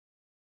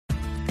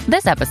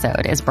This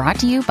episode is brought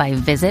to you by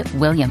Visit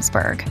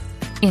Williamsburg.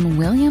 In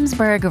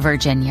Williamsburg,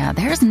 Virginia,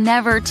 there's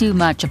never too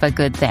much of a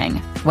good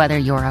thing. Whether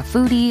you're a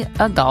foodie,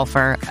 a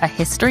golfer, a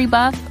history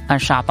buff, a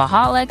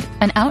shopaholic,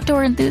 an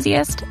outdoor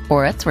enthusiast,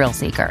 or a thrill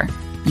seeker,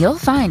 you'll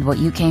find what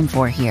you came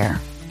for here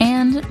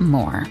and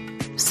more.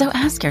 So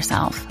ask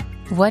yourself,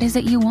 what is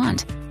it you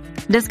want?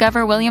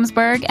 Discover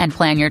Williamsburg and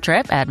plan your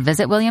trip at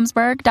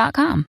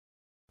visitwilliamsburg.com.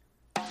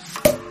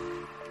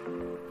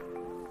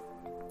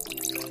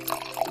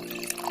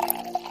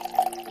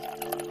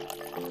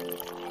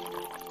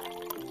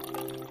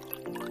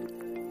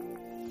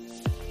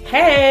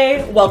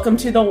 Hey, welcome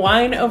to the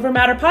Wine Over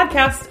Matter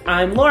podcast.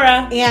 I'm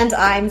Laura. And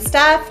I'm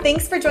Steph.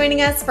 Thanks for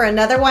joining us for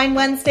another Wine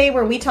Wednesday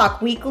where we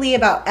talk weekly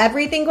about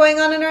everything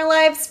going on in our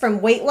lives, from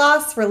weight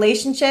loss,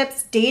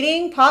 relationships,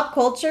 dating, pop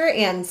culture,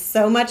 and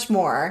so much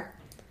more.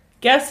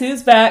 Guess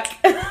who's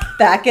back?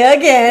 Back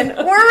again.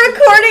 We're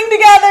recording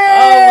together.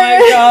 Oh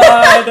my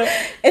God.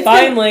 It's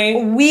Finally.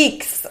 been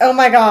weeks. Oh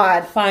my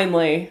God.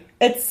 Finally.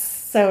 It's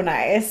so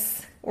nice.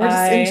 We're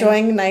just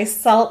enjoying nice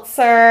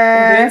seltzer.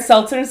 We're doing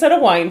seltzer instead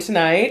of wine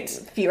tonight.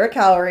 Fewer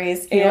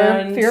calories,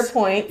 fewer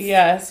points.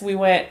 Yes, we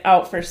went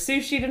out for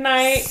sushi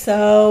tonight.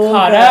 So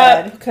Caught good.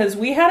 up because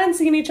we hadn't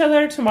seen each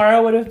other.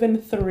 Tomorrow would have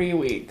been 3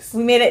 weeks.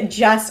 We made it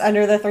just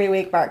under the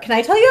 3-week mark. Can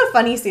I tell you a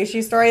funny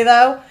sushi story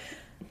though?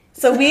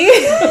 So we are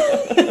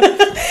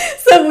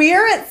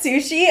at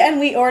sushi and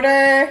we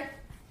order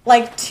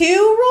like 2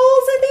 rolls,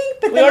 I think,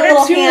 but then we a ordered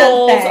little 2 hand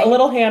rolls, thing. a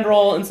little hand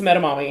roll, and some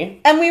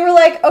edamame. And we were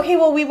like, okay,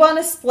 well, we want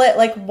to split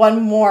like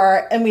one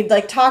more, and we'd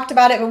like talked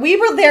about it, but we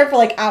were there for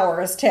like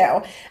hours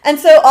too. And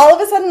so all of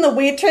a sudden, the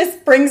waitress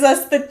brings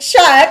us the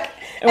check,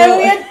 and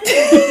we had.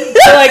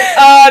 We're like,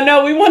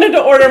 no, we wanted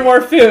to order more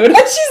food. And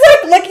she's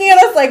like looking at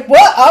us like,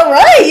 what? All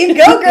right, you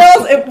go,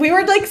 girls. We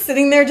were like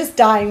sitting there just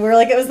dying. We were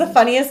like, it was the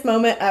funniest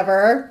moment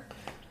ever.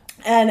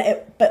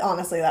 But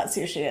honestly, that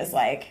sushi is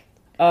like.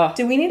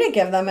 Do we need to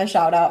give them a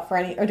shout out for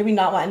any, or do we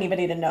not want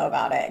anybody to know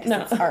about it?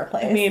 No, it's our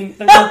place. I mean,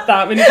 there's not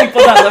that many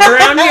people that live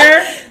around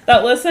here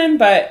that listen,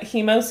 but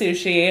Himo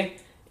Sushi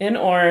in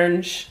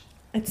Orange.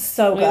 It's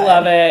so good. We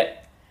love it.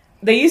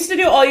 They used to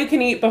do all you can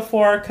eat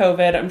before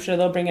COVID. I'm sure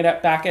they'll bring it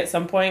up back at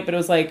some point, but it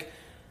was like,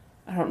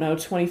 I don't know,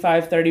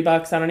 $25,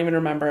 $30. I don't even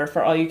remember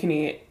for all you can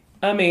eat.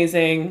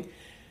 Amazing.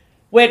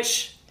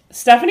 Which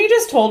Stephanie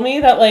just told me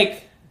that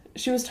like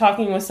she was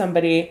talking with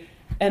somebody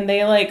and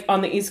they, like,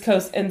 on the East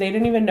Coast, and they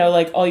didn't even know,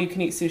 like,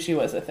 all-you-can-eat sushi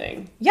was a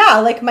thing. Yeah,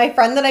 like, my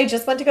friend that I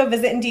just went to go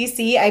visit in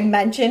D.C., I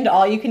mentioned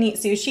all-you-can-eat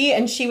sushi,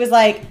 and she was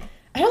like,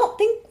 I don't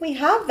think we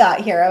have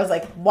that here. I was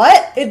like,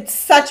 what? It's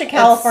such a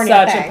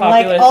California thing. A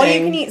popular thing.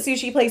 All-you-can-eat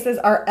sushi places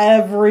are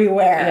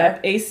everywhere.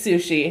 Yep, Ace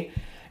Sushi.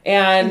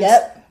 And...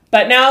 Yep.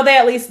 But now they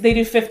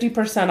do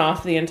 50%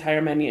 off the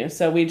entire menu,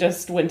 so we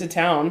just went to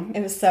town.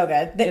 It was so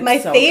good. My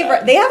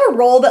favorite... Good. They have a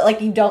roll that,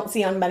 like, you don't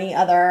see on many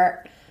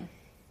other...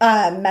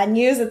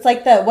 menus. It's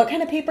like what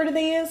kind of paper do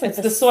they use? It's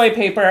the soy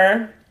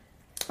paper.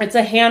 It's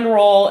a hand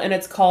roll, and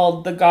it's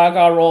called the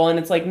Gaga roll, and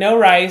it's like no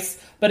rice,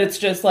 but it's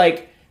just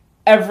like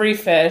every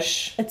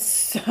fish. It's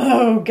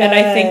so good. And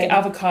I think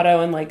avocado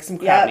and like some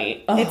crab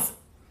meat. Ugh. It's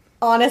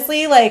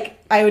honestly like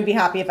I would be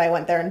happy if I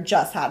went there and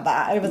just had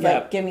that. I was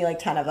like, give me like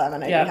 10 of them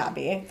and I'd be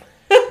happy.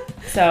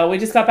 So we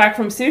just got back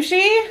from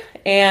sushi,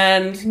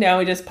 and now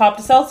we just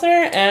popped a seltzer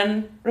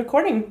and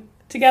recording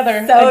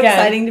together. So again.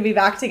 Exciting to be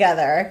back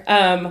together.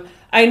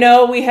 I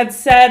know we had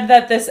said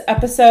that this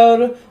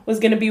episode was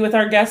going to be with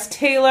our guest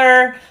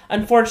Taylor.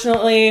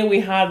 Unfortunately,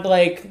 we had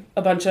like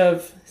a bunch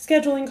of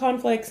scheduling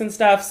conflicts and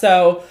stuff,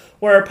 so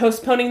we're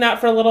postponing that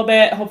for a little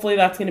bit. Hopefully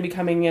that's going to be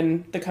coming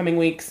in the coming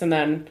weeks, and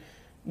then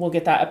we'll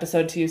get that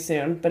episode to you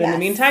soon. But in the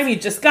meantime, you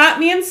just got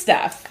me and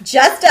Steph.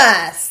 Just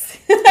us.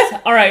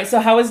 All right, so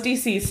how was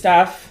DC,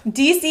 Steph?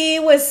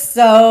 DC was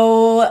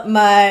so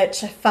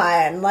much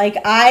fun. Like,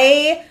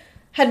 I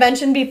had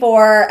mentioned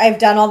before, I've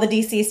done all the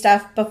DC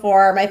stuff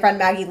before. My friend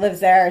Maggie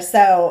lives there,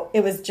 so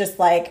it was just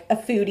like a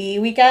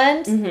foodie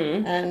weekend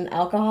and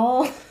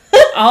alcohol.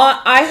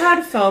 I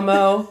had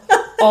FOMO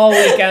all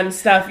weekend,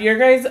 Steph. Your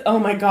guys, oh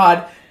my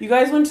God. You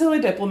guys went to the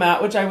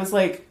Diplomat, which I was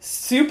like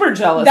super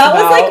jealous about.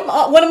 That was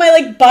like one of my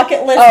like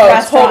bucket list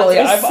restaurants. Totally.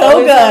 It was I've so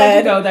always good. wanted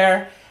to go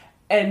there.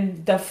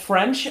 And the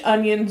French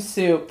onion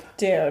soup.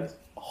 Dude.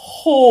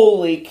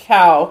 Holy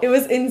cow. It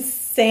was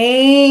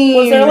insane.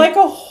 Was there like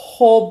a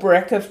whole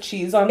brick of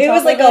cheese on top of it? It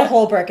was like a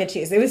whole brick of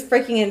cheese. It was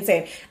freaking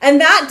insane.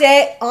 And that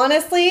day,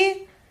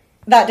 honestly,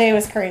 that day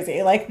was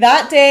crazy. Like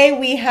that day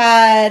we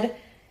had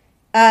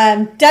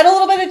done a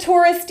little bit of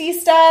touristy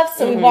stuff,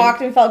 so we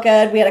walked and felt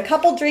good. We had a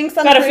couple drinks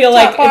on the rooftop feel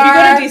like bar. If you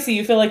go to DC,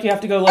 you feel like you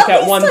have to go look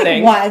at one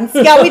thing. Once.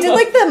 Yeah, we did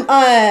like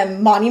the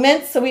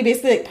monuments, so we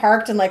basically like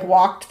parked and like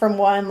walked from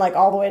one like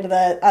all the way to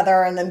the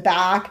other and then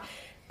back.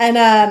 And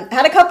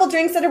had a couple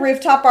drinks at a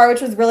rooftop bar, which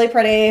was really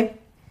pretty.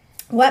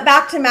 Went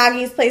back to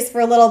Maggie's place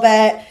for a little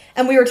bit,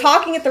 and we were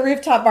talking at the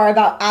rooftop bar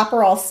about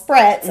Aperol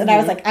Spritz, and I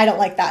was like, I don't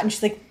like that. And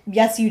she's like,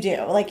 yes, you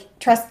do. Like,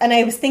 trust. And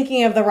I was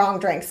thinking of the wrong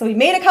drink. So we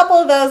made a couple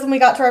of those when we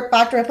got to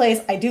back to our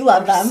place. I do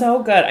love them.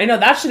 So good. I know,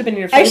 that should have been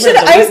your favorite.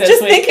 I was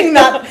just thinking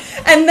that.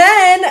 And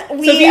then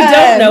we... So if you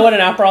don't know what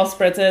an Aperol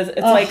Spritz is,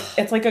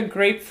 it's like a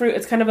grapefruit.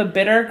 It's kind of a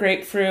bitter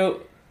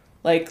grapefruit,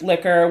 like,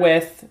 liquor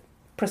with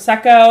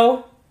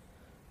Prosecco.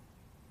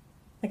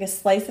 Like a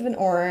slice of an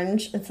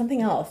orange and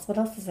something else. What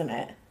else is in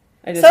it?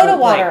 Soda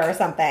water or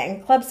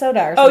something. Club soda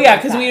or something. Oh, yeah,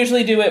 because we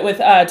usually do it with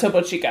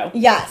Topo Chico.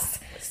 Yes.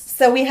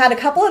 So we had a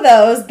couple of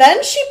those.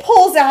 Then she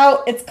pulls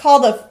out, it's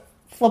called a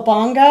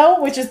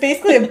Flabongo, which is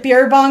basically a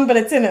beer bong, but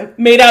it's in a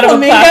made out of a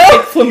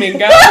plastic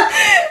flamingo.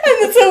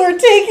 And so we're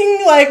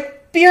taking,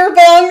 like, beer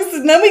bongs,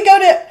 and then we go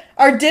to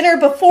our dinner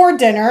before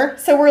dinner.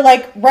 So we're,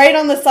 like, right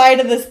on the side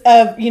of this,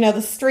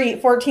 the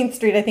street, 14th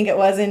Street, I think it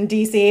was, in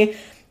D.C.,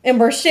 and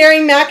we're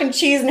sharing mac and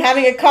cheese and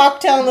having a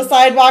cocktail on the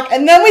sidewalk.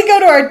 And then we go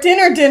to our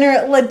dinner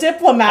at La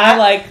Diplomat. I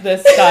like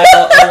this style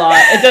a lot.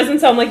 It doesn't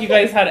sound like you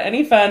guys had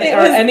any fun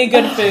any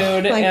good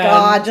food. Oh my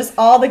God, just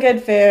all the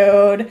good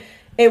food.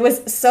 It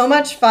was so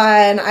much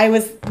fun. I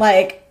was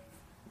like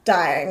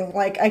dying.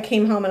 Like, I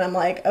came home and I'm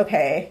like,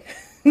 okay.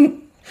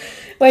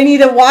 I need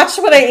to watch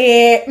what I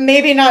eat.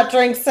 Maybe not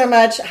drink so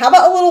much. How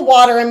about a little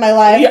water in my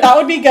life? Yeah. That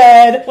would be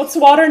good. What's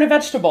water in a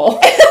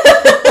vegetable?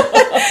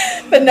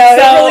 But no,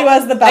 it really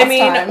was the best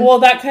time. Well,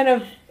 that kind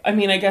of, I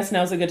guess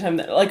now's a good time.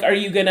 Like, are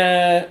you going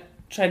to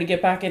try to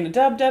get back into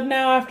Dub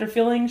now after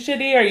feeling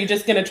shitty? Are you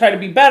just going to try to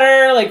be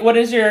better? Like, what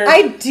is your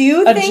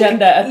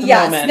agenda at the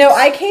moment? No,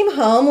 I came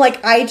home,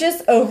 like, I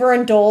just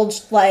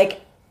overindulged,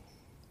 like,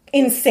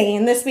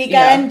 insane this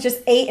weekend. Yeah.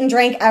 Just ate and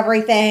drank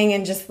everything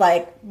and just,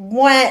 like,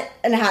 went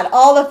and had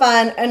all the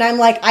fun. And I'm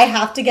like, I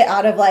have to get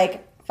out of,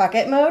 like, fuck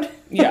it mode.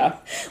 Yeah.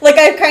 Like,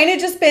 I've kind of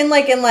just been,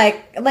 like, in,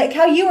 like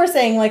how you were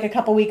saying, like, a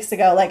couple weeks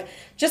ago, like,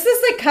 just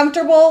this, like,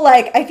 comfortable,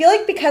 like, I feel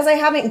like because I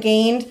haven't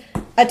gained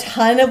a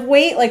ton of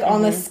weight, like,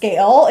 on the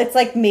scale, it's,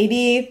 like,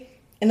 maybe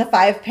in the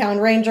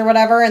 5-pound range or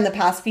whatever in the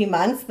past few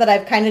months that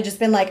I've kind of just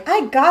been like,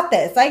 I got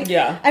this.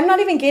 I'm not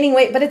even gaining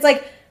weight, but it's,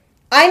 like,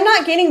 I'm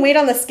not gaining weight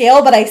on the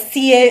scale, but I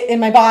see it in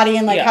my body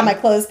and, like, how my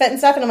clothes fit and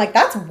stuff, and I'm like,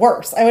 that's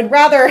worse. I would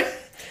rather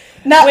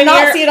not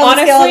see it on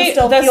the scale and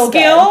still feel good. The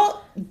scale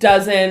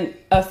doesn't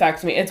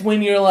affect me. It's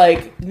when you're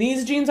like,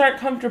 these jeans aren't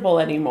comfortable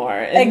anymore.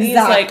 And these,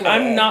 like,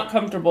 I'm not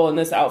comfortable in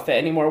this outfit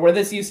anymore, where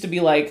this used to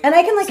be, like, and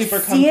I can, like, super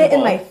see it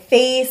in my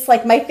face.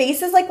 Like, my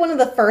face is, like, one of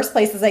the first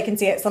places I can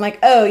see it. So I'm like,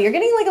 oh, you're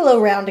getting, like, a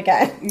little round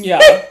again. Yeah.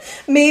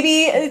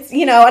 Maybe it's,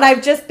 and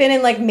I've just been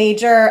in, like,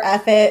 major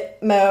F-it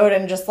mode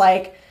and just,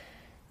 like,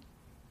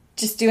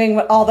 just doing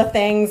all the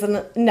things.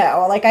 And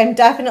no, like, I'm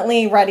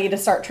definitely ready to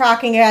start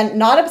tracking again.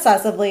 Not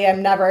obsessively.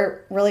 I'm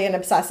never really an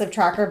obsessive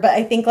tracker, but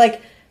I think,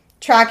 like,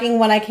 tracking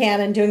when I can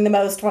and doing the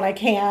most when I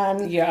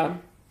can. Yeah.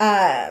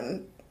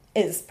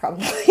 Is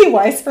probably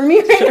wise for me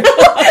right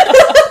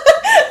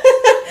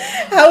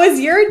now. What's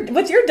your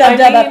Dub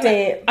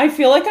update? I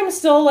feel like I'm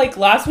still, like,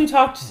 last we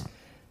talked,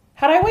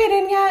 had I weighed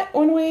in yet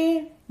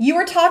You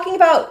were talking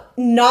about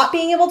not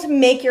being able to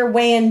make your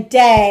weigh-in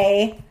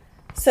day,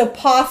 so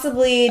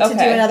possibly to do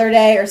another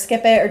day or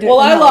skip it or do it. Well,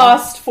 I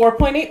lost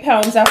 4.8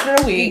 pounds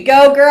after a week.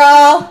 Go,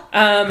 girl.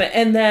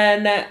 And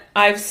then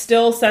I've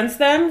still since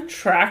then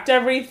tracked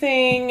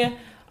everything.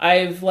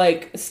 I've,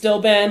 like,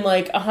 still been,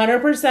 like,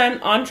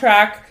 100% on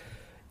track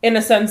in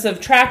a sense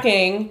of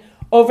tracking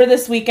over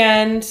this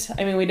weekend.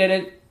 We did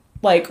it,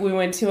 like, we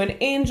went to an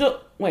Angel.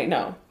 Wait,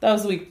 no, that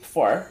was the week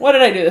before. What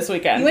did I do this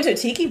weekend? You went to a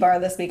tiki bar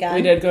this weekend.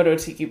 We did go to a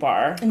tiki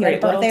bar. And you had a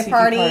birthday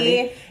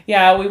party.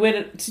 Yeah, we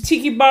went to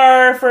tiki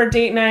bar for a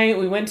date night.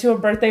 We went to a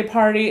birthday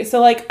party.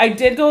 So, like, I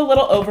did go a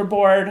little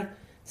overboard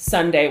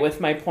Sunday with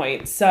my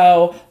points.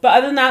 So, but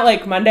other than that,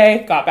 like,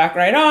 Monday, got back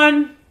right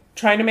on,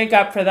 trying to make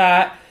up for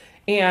that.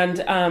 And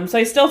so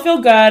I still feel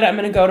good. I'm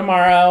going to go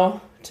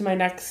tomorrow to my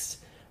next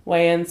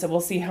weigh-in, so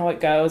we'll see how it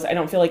goes. I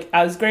don't feel, like,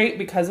 as great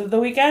because of the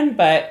weekend,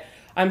 but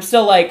I'm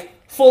still, like,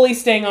 fully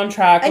staying on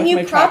track with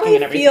my tracking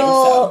and everything. And you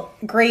probably feel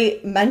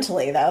great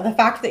mentally, though. The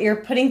fact that you're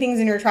putting things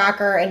in your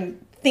tracker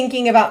and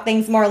thinking about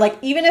things more, like,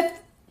 even if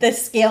the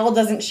scale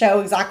doesn't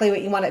show exactly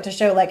what you want it to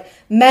show, like,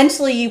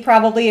 mentally you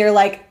probably are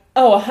like...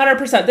 Oh,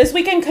 100%. This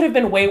weekend could have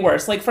been way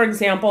worse. Like, for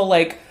example,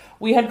 like,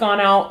 we had gone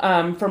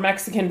out for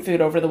Mexican food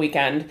over the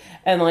weekend,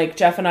 and, like,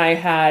 Jeff and I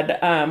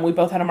had, we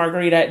both had a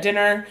margarita at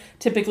dinner.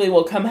 Typically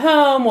we'll come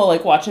home, we'll,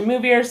 like, watch a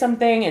movie or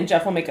something, and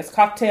Jeff will make us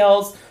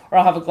cocktails, or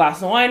I'll have a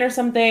glass of wine or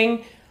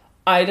something.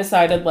 I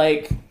decided,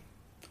 like,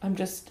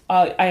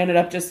 I ended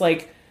up just,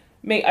 like,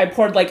 I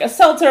poured, like, a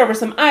seltzer over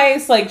some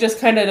ice, like, just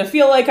kind of to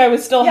feel like I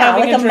was still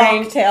having like a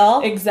drink.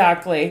 Mocktail.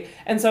 Exactly.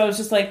 And so I was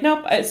just like,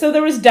 nope. So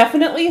there was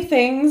definitely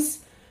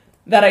things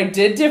that I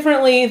did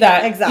differently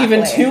that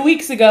even 2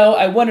 weeks ago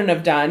I wouldn't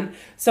have done.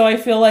 So I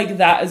feel like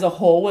that as a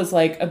whole was,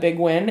 like, a big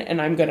win,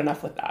 and I'm good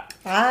enough with that.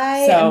 I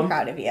am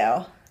proud of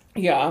you.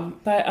 Yeah.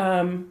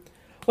 But,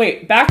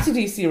 wait, back to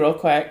DC real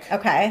quick.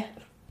 Okay.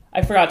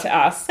 I forgot to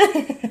ask.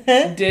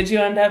 Did you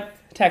end up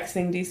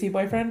texting DC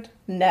boyfriend?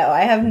 No,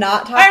 I have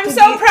not talked I'm to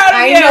so proud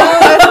of you.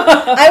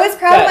 I was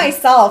proud of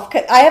myself.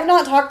 I have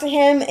not talked to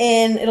him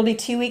it'll be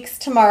 2 weeks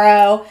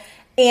tomorrow.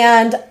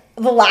 And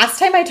the last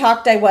time I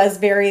talked, I was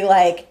very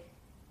like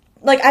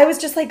I was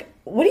just like,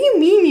 what do you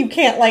mean you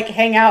can't like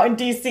hang out in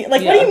DC?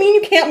 Like, what do you mean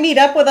you can't meet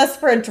up with us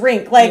for a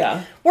drink?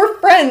 Like, we're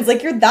friends.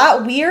 Like, you're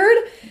that weird.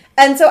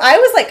 And so I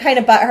was like kind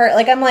of butthurt.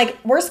 Like, I'm like,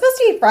 we're supposed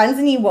to be friends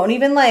and you won't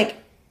even like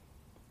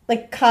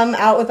come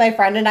out with my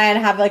friend and I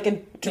and have like a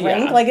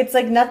drink. Yeah. Like, it's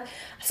like nothing.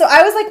 So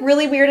I was like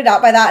really weirded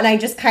out by that. And I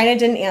just kind of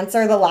didn't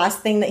answer the last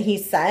thing that he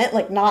sent.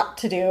 Like, not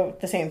to do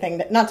the same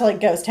thing, not to like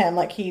ghost him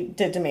like he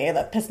did to me.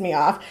 That pissed me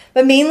off.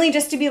 But mainly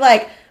just to be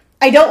like,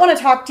 I don't want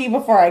to talk to you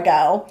before I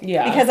go.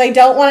 Yeah. Because I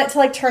don't want it to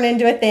like turn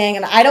into a thing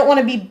and I don't want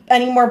to be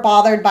any more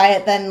bothered by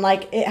it than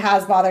like it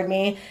has bothered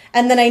me.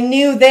 And then I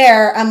knew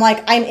I'm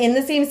like, I'm in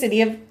the same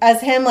city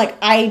as him. Like,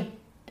 I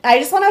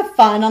just want to have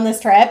fun on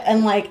this trip.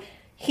 And like,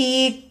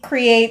 he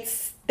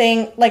creates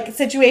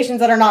situations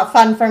that are not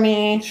fun for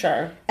me.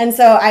 Sure. And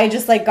so I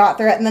just like got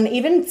through it. And then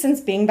even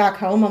since being back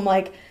home, I'm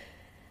like,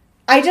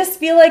 I just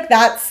feel like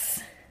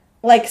that's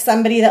like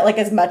somebody that like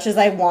as much as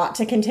I want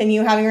to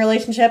continue having a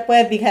relationship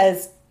with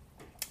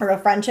or a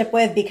friendship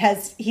with,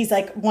 because he's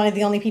like one of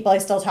the only people I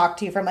still talk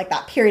to from like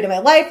that period of my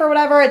life or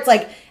whatever. It's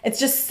like, it's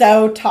just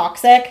so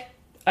toxic.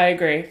 I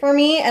agree. For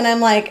me. And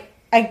I'm like,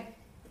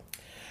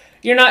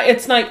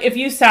 it's not, if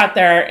you sat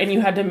there and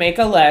you had to make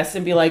a list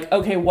and be like,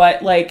 okay,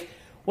 what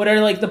are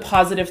like the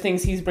positive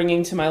things he's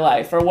bringing to my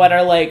life? Or what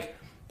are like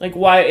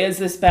why is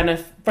this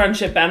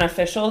friendship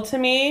beneficial to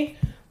me?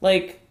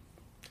 Like,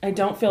 I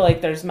don't feel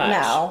like there's much.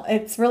 No,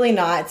 it's really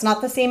not. It's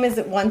not the same as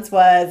it once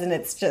was. And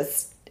it's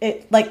just,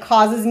 it like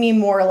causes me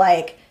more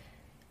like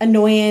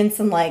annoyance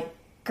and like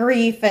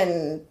grief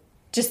and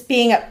just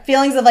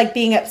feelings of like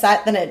being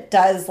upset than it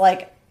does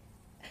like,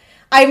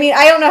 I mean,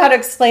 I don't know how to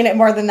explain it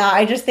more than that.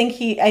 I just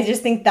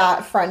think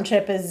that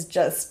friendship is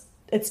just,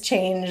 it's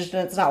changed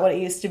and it's not what it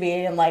used to be.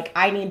 And like,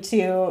 I need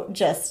to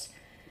just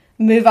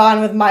move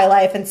on with my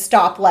life and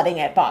stop letting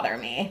it bother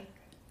me.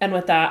 And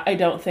with that, I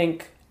don't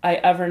think I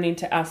ever need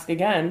to ask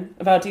again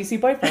about DC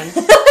boyfriend.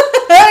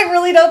 I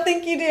really don't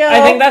think you do.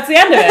 I think that's the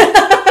end of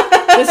it.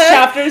 This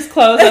chapter is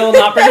closed. I will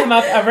not bring him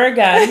up ever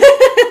again.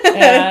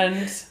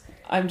 And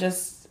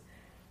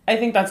I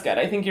think that's good.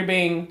 I think you're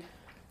being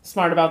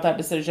smart about that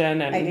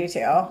decision. And I do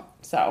too.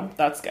 So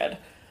that's good.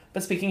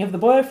 But speaking of the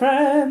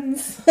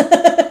boyfriends,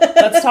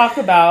 let's talk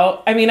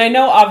about, I mean, I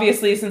know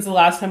obviously since the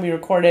last time we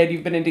recorded,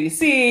 you've been in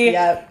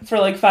DC for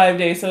like 5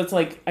 days. So it's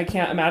like, I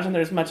can't imagine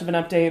there's much of an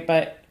update,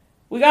 but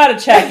we got to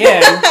check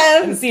in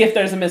and see if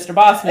there's a Mr.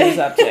 Boss Moves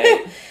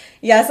update.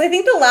 Yes, I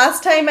think the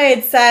last time I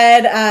had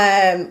said,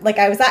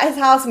 I was at his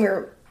house and we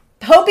were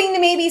hoping to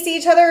maybe see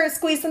each other,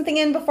 squeeze something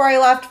in before I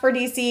left for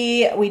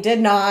DC. We did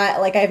not.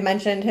 Like I've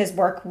mentioned, his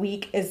work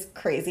week is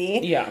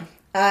crazy. Yeah.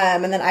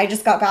 And then I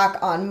just got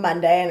back on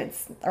Monday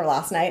or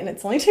last night and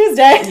it's only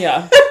Tuesday.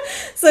 Yeah.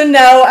 So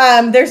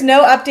no, there's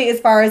no update as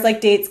far as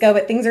like dates go,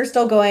 but things are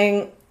still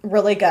going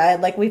really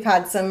good. Like we've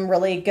had some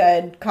really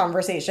good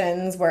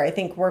conversations where I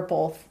think we're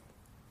both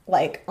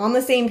like on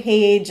the same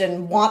page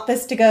and want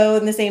this to go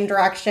in the same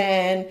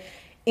direction,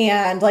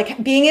 and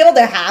like being able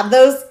to have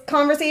those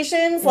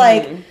conversations,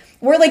 like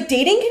where like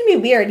dating can be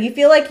weird. You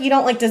feel like you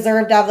don't like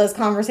deserve to have those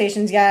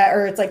conversations yet,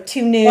 or it's like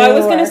too new. Well, I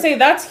was going to say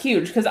that's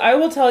huge, because I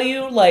will tell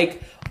you,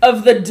 like,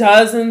 of the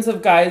dozens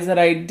of guys that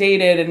I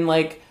dated and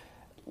like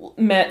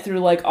met through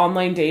like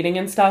online dating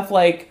and stuff,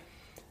 like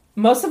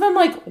most of them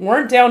like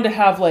weren't down to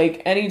have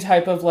like any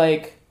type of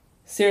like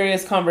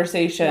serious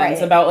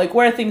conversations about like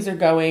where things are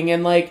going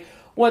and like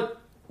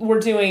what we're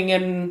doing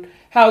and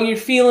how you're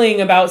feeling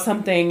about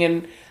something.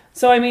 And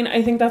so, I mean,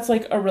 I think that's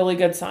like a really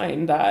good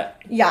sign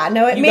that you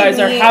guys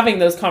are having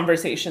those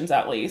conversations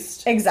at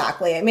least.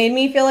 Exactly. It made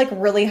me feel like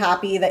really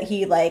happy that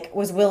he like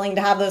was willing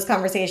to have those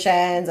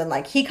conversations, and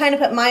like he kind of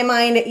put my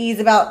mind at ease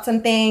about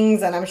some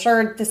things, and I'm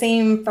sure the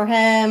same for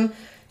him.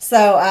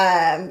 So,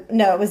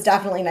 no, it was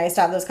definitely nice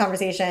to have those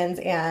conversations,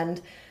 and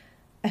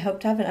I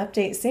hope to have an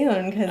update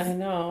soon, because I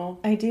know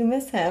I do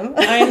miss him.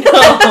 I know.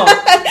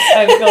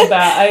 I feel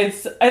bad.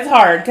 It's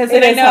hard, because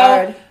I know.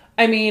 Hard.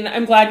 I mean,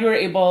 I'm glad you were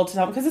able to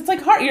tell, because it's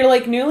like hard. You're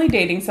like newly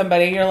dating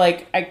somebody. You're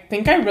like, I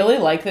think I really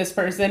like this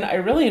person. I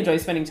really enjoy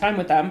spending time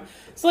with them.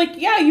 So like,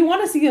 yeah, you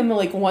want to see them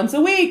like once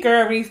a week or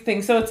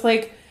everything. So it's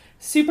like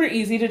super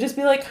easy to just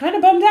be like kind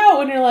of bummed out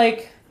when you're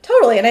like.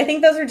 Totally. And I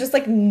think those are just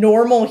like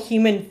normal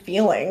human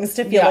feelings,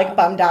 to feel like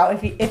bummed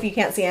out if you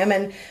can't see him.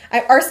 And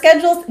our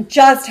schedules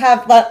just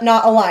have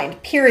not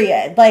aligned,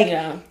 period.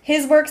 Like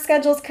his work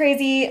schedule's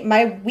crazy.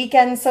 My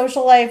weekend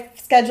social life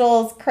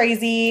schedule's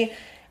crazy.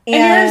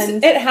 And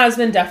yours, it has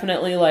been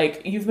definitely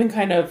like, you've been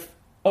kind of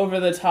over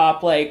the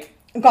top, like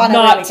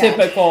not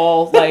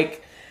typical,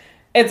 like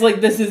it's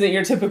like, this isn't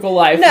your typical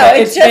life. No,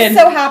 it just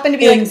so happened to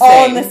be like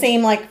all in the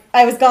same, like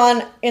I was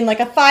gone in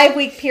like a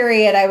 5-week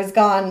period. I was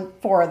gone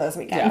 4 of those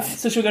weekends. Yeah.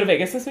 So should we go to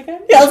Vegas this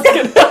weekend? Yeah, let's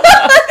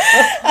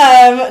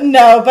go.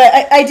 No, but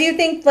I do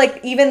think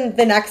like even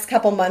the next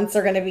couple months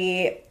are going to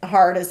be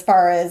hard as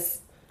far as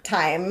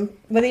time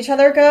with each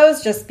other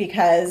goes, just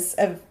because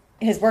of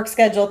his work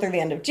schedule through the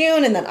end of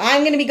June, and then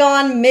I'm going to be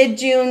gone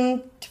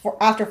mid-June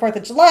after 4th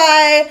of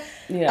July.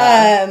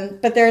 Yeah.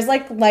 But there's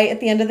like light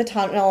at the end of the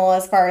tunnel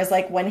as far as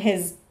like when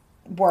his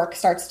work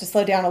starts to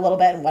slow down a little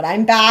bit and when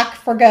I'm back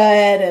for good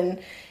and,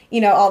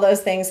 you know, all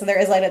those things. So there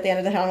is light at the end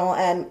of the tunnel.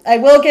 And I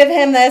will give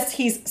him this.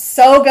 He's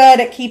so good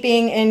at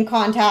keeping in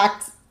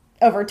contact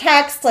over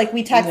text. Like,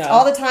 we text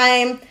all the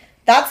time.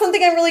 That's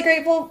something I'm really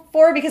grateful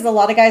for, because a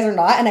lot of guys are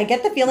not. And I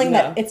get the feeling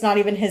that it's not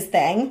even his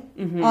thing,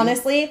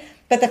 honestly.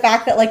 But the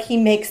fact that, like, he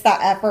makes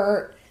that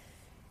effort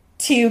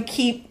to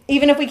keep,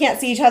 even if we can't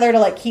see each other, to,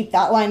 like, keep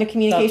that line of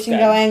communication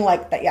going,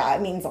 like, that, yeah,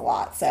 it means a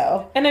lot.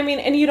 So. And I mean,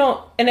 and you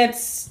don't, and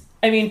it's,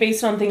 I mean,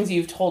 based on things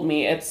you've told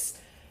me, it's,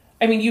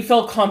 I mean, you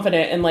feel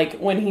confident in, like,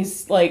 when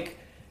he's, like,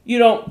 you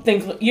don't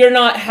think, you're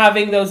not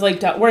having those,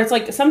 like, where it's,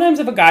 like, sometimes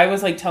if a guy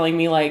was, like, telling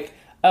me, like,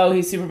 oh,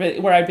 he's super busy,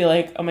 where I'd be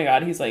like, oh my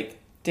God, he's, like,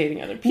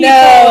 dating other people.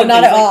 No,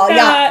 not at all.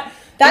 That. Yeah.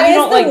 That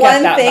is the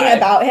one thing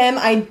about him.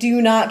 I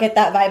do not get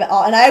that vibe at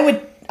all. And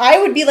I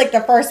would be, like,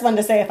 the first one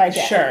to say if I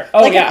did. Sure.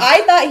 Oh, like, if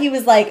I thought he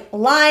was, like,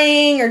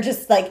 lying or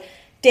just, like,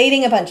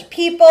 dating a bunch of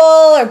people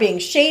or being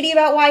shady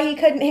about why he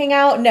couldn't hang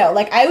out, no.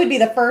 Like, I would be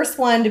the first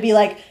one to be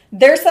like,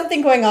 there's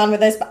something going on with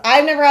this, but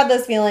I've never had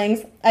those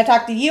feelings. I've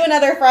talked to you and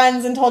other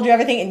friends and told you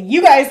everything, and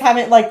you guys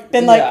haven't, like,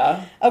 been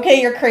like,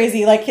 okay, you're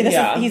crazy. Like,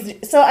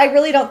 so I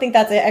really don't think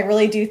that's it. I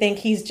really do think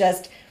he's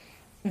just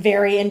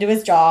very into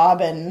his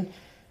job and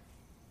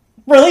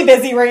really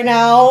busy right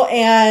now,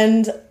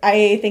 and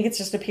I think it's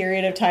just a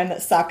period of time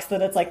that sucks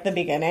that it's, like, the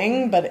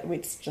beginning, but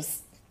it's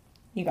just,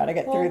 you gotta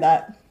get through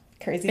that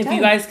crazy time. If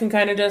you guys can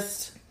kind of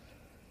just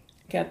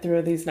get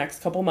through these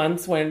next couple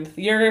months when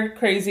you're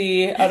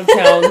crazy out of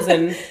towns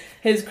and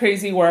his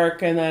crazy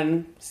work, and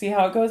then see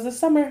how it goes this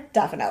summer.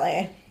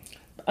 Definitely.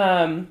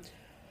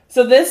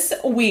 So this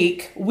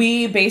week,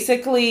 we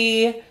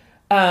basically,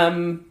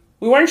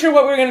 we weren't sure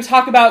what we were going to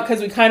talk about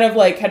because we kind of,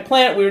 like, had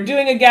planned, we were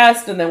doing a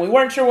guest, and then we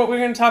weren't sure what we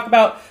were going to talk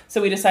about,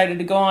 so we decided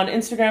to go on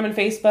Instagram and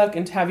Facebook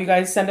and to have you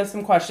guys send us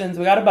some questions.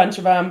 We got a bunch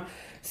of them,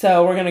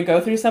 so we're going to go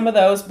through some of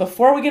those.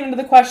 Before we get into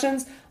the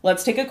questions,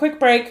 let's take a quick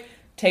break,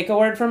 take a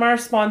word from our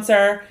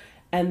sponsor,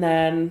 and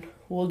then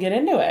we'll get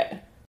into it.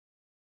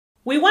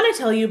 We want to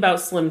tell you about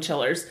Slim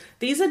Chillers.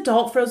 These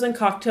adult frozen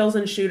cocktails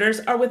and shooters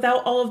are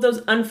without all of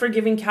those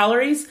unforgiving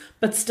calories,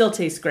 but still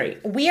taste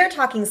great. We are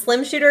talking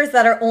Slim Shooters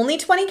that are only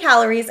 20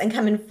 calories and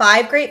come in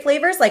 5 great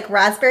flavors like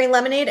raspberry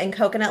lemonade and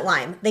coconut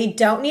lime. They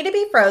don't need to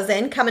be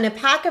frozen, come in a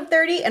pack of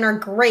 30, and are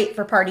great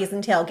for parties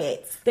and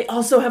tailgates. They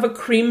also have a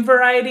cream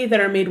variety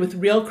that are made with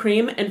real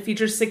cream and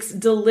feature 6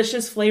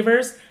 delicious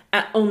flavors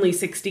at only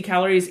 60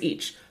 calories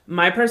each.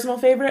 My personal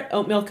favorite,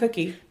 oatmeal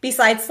cookie.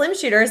 Besides Slim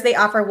Shooters, they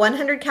offer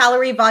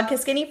 100-calorie vodka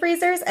skinny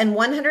freezers and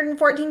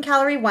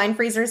 114-calorie wine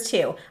freezers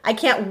too. I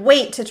can't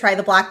wait to try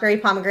the blackberry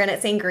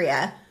pomegranate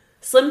sangria.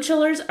 Slim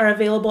Chillers are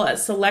available at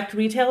select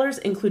retailers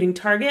including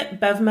Target,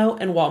 Bevmo,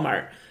 and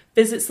Walmart.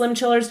 Visit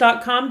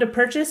slimchillers.com to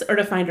purchase or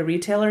to find a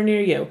retailer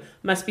near you.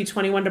 Must be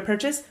 21 to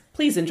purchase.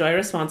 Please enjoy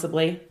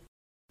responsibly.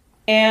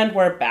 And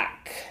we're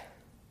back.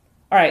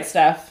 All right,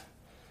 Steph.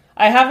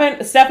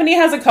 Stephanie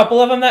has a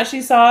couple of them that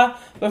she saw,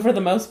 but for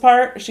the most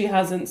part, she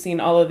hasn't seen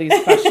all of these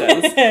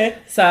questions.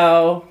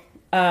 So,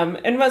 and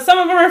some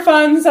of them are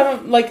fun, some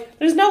of, like,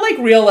 there's no, like,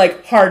 real,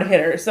 like, hard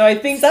hitters. So I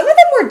think some of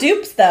them were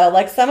dupes, though.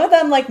 Like, some of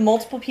them, like,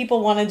 multiple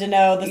people wanted to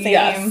know the same.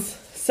 Yes.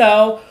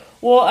 So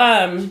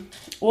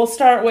we'll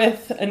start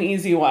with an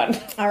easy one.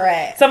 All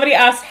right. Somebody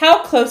asked,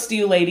 how close do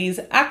you ladies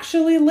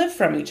actually live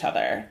from each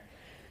other?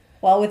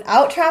 Well,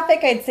 without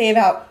traffic, I'd say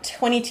about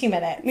 22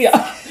 minutes.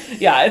 Yeah.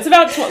 Yeah, it's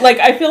about, like,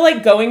 I feel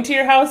like going to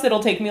your house,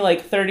 it'll take me,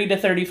 like, 30 to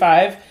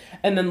 35.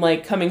 And then,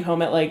 like, coming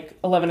home at, like,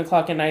 11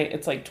 o'clock at night,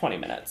 it's, like, 20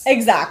 minutes.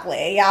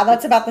 Exactly. Yeah,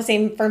 that's about the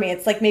same for me.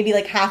 It's, like, maybe,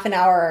 like, half an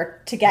hour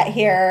to get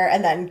here.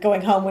 And then going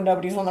home when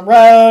nobody's on the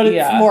road.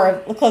 It's more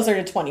closer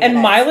to 20 minutes.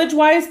 And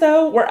mileage-wise,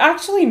 though, we're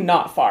actually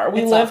not far.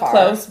 We live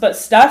close. But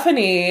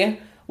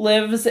Stephanie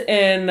lives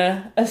in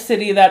a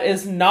city that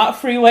is not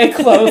freeway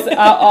close at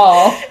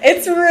all.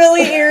 It's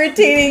really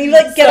irritating. You,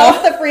 like, get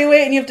off the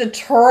freeway and you have to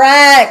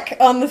trek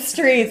on the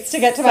streets to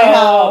get to my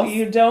house.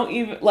 You don't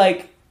even,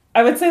 like,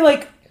 I would say,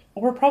 like,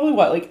 we're probably,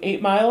 what, like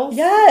 8 miles?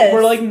 Yes.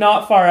 We're, like,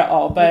 not far at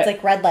all. But it's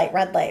like red light,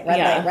 red light, red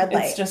light, red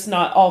light. It's just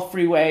not all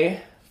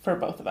freeway for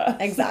both of us.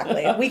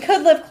 Exactly. We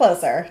could live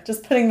closer.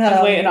 Just putting that out.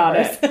 I'm waiting on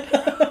it.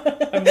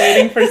 I'm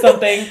waiting for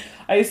something.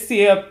 I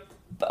see a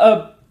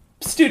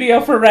studio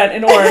for rent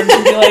in Orange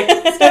and be like,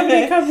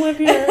 Stephanie, come live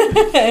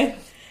here.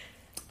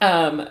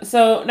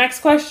 So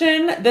next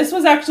question. This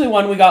was actually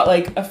one we got,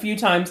 like, a few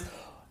times.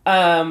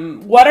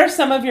 What are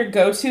some of your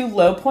go-to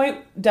low point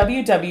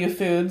WW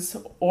foods,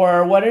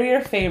 or what are your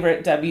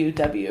favorite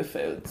WW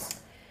foods?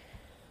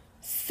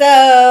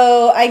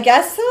 So I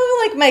guess some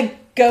of, like, my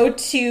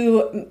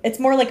go-to, it's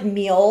more like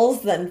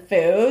meals than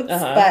foods,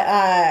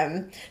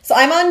 but so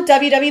I'm on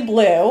WW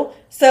Blue,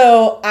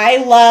 so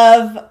I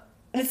love.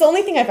 It's the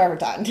only thing I've ever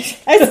done.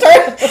 I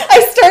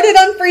started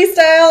on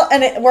Freestyle.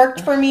 and it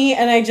worked for me,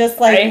 and I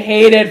just I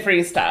hated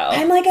freestyle.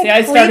 I'm like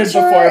I started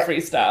before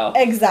freestyle.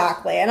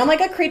 Exactly. And I'm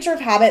like a creature of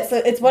habit, so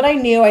it's what I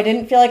knew. I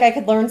didn't feel like I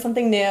could learn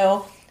something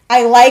new.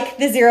 I like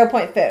the 0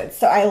 point foods.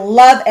 So I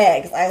love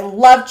eggs. I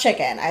love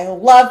chicken. I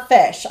love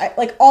fish. I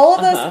like all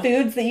of those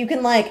foods that you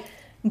can like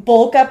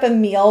bulk up a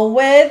meal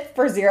with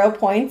for 0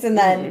 points and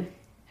then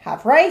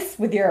have rice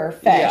with your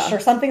fish or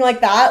something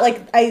like that.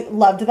 Like I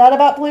loved that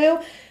about Blue.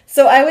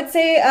 So I would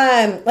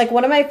say like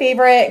one of my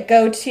favorite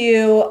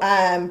go-to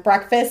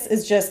breakfasts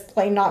is just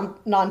plain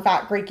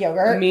non-fat Greek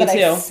yogurt. Me too.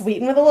 I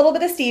sweeten with a little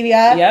bit of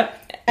stevia. Yep.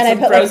 And I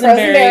put like frozen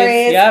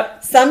berries.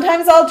 Yep.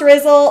 Sometimes I'll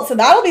drizzle. So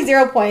that'll be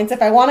 0 points.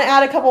 If I want to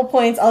add a couple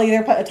points, I'll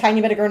either put a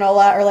tiny bit of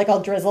granola or like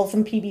I'll drizzle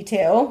some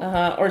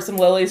PB2. Or some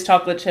Lily's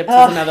chocolate chips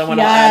is another one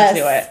I'll add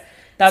to it.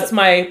 That's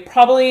my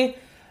probably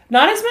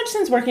not as much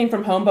since working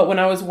from home, but when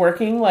I was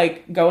working,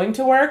 like going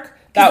to work,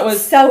 that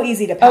was so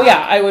easy to pack. Oh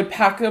yeah, I would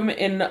pack them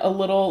in a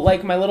little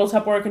like my little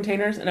Tupperware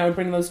containers, and I would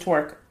bring those to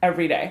work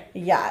every day.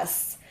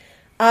 Yes.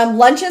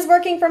 Lunches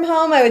working from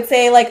home, I would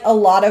say like a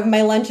lot of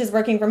my lunches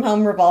working from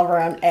home revolve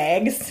around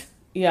eggs.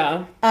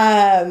 Yeah.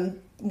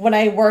 When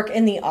I work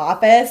in the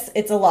office,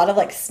 it's a lot of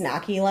like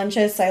snacky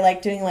lunches. So I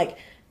like doing like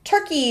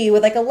turkey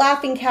with like a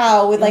Laughing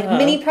Cow with like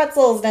mini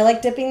pretzels, and I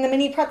like dipping the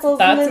mini pretzels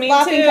in the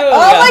Laughing Cow.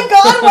 Oh my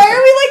god, why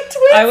are we like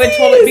twinsies? I would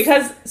totally,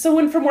 because so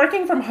when from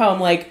working from home,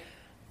 like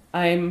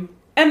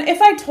and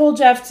if I told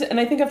Jeff and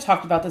I think I've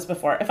talked about this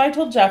before, if I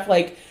told Jeff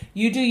like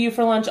you do you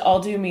for lunch, I'll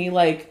do me,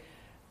 like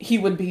he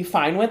would be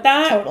fine with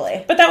that.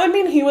 Totally. But that would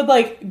mean he would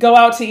like go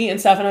out to eat and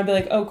stuff, and I'd be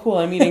like, oh cool,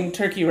 I'm eating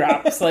turkey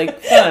wraps,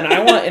 like fun, I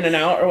want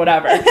In-N-Out or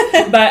whatever.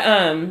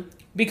 But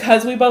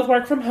because we both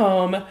work from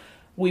home,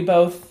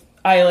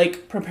 I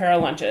like prepare our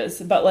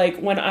lunches. But like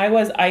when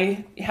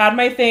I had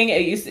my thing, I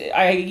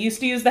used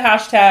to use the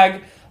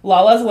hashtag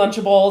Lala's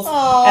Lunchables.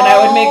 Aww. And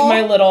I would make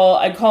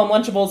I'd call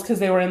them Lunchables because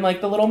they were in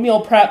like the little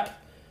meal prep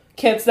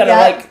kits that are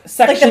like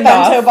sectioned off.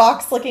 Like the bento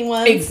box looking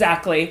ones.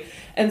 Exactly.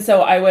 And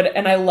so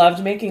I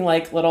loved making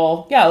like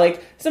little,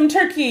 like some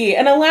turkey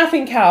and a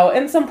Laughing Cow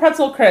and some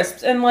pretzel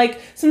crisps and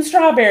like some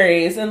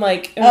strawberries and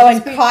like.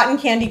 And cotton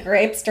candy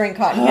grapes during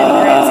cotton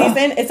candy grape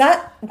season. Is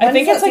that? I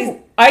think it's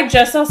like, I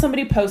just saw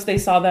somebody post they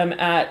saw them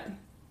at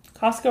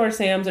Costco or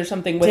Sam's or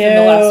something within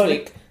the last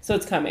week. So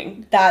it's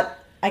coming.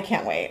 I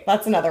can't wait.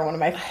 That's another one of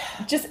my,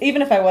 just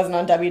even if I wasn't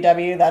on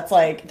WW, that's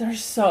like. They're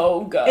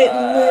so good.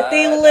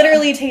 They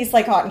literally taste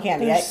like cotton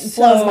candy. It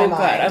blows my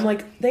mind. Good. I'm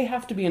like, they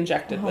have to be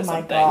injected with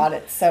something. Oh my god,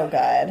 it's so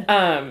good.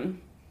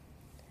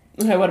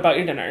 Okay, what about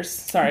your dinners?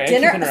 Sorry,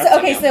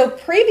 So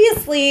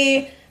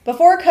previously,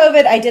 before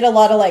COVID, I did a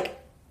lot of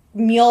like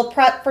meal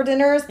prep for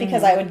dinners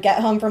because I would get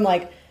home from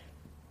like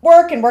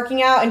work and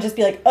working out and just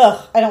be like,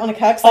 ugh, I don't want to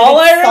cook. So all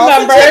I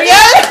remember,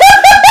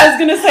 I was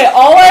gonna say,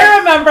 all I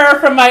remember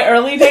from my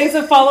early days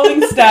of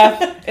following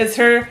Steph is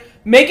her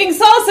making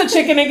salsa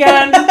chicken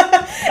again.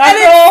 That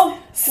girl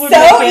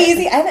so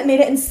easy. I haven't made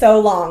it in so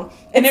long.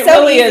 And it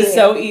really is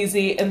so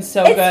easy and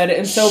so good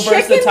and so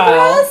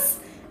versatile.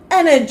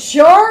 And a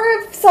jar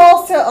of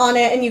salsa on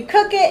it, and you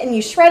cook it and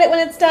you shred it when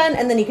it's done,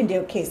 and then you can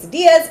do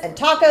quesadillas and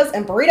tacos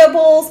and burrito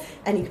bowls,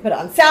 and you can put it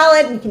on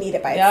salad and you can eat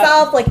it by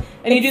itself. Like,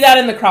 and you do that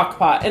in the crock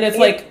pot, and it's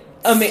like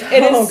amazing.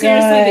 It is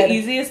seriously the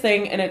easiest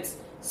thing, and it's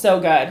so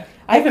good.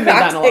 I haven't made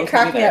that in a long time. It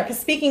cracked me up because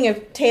speaking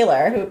of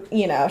Taylor, who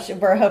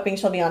we're hoping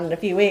she'll be on in a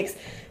few weeks,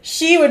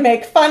 she would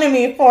make fun of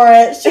me for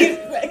it.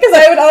 Because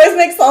I would always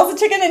make salsa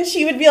chicken, and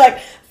she would be like,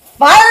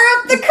 "Fire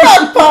up the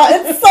crock pot!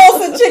 It's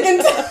salsa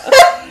chicken."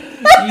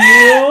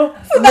 You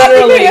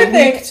literally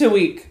week to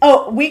week.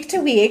 Oh, week to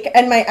week.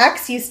 And my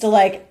ex used to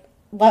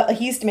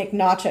he used to make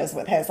nachos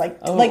with his,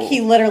 like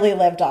he literally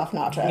lived off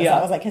nachos. Yeah.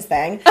 That was like his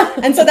thing.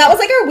 And so that was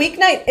like our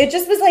weeknight. It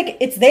just was like,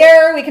 it's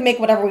there. We can make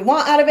whatever we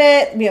want out of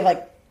it. We have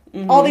like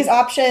all these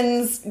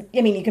options.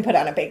 I mean, you can put it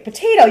on a baked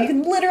potato. You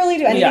can literally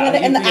do anything with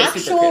it. And the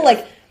actual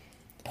like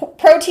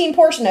protein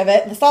portion of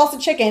it, the salsa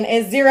chicken,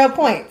 is 0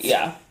 points.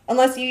 Yeah.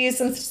 Unless you use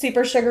some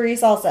super sugary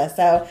salsa.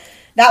 So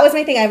that was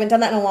my thing. I haven't done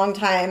that in a long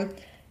time.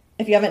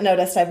 If you haven't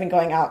noticed, I've been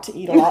going out to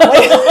eat a lot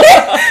lately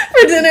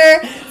for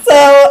dinner. So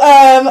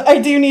I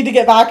do need to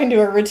get back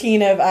into a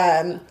routine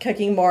of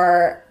cooking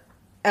more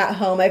at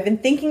home. I've been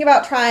thinking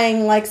about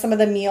trying like some of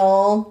the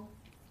meal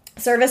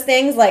service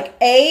things, like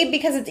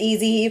because it's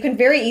easy. You can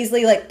very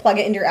easily like plug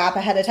it into your app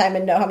ahead of time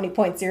and know how many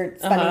points you're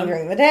spending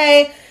during the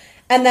day.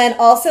 And then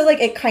also, like,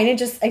 it kind of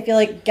just, I feel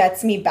like,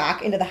 gets me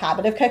back into the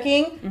habit of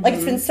cooking. Mm-hmm. Like,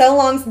 it's been so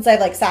long since I've,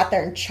 like, sat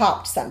there and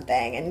chopped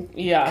something and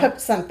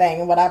cooked something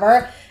and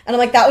whatever. And I'm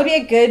like, that would be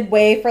a good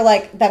way for,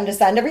 like, them to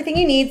send everything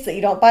you need so that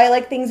you don't buy,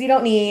 like, things you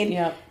don't need.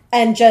 Yeah.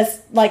 And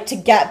just, like, to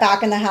get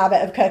back in the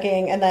habit of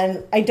cooking. And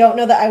then I don't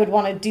know that I would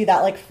want to do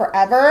that, like,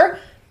 forever.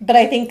 But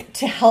I think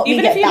to help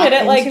me get back into it. Even if you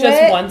did it, like,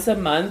 just once a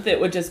month, it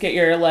would just get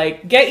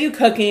you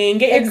cooking,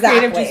 get your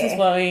creative juices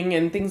flowing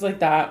and things like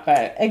that.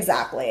 But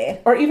exactly.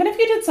 Or even if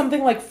you did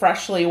something like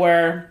Freshly,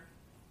 where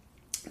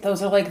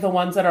those are, like, the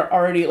ones that are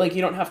already, like,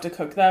 you don't have to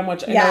cook them,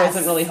 which I know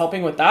isn't really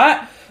helping with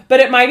that. But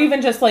it might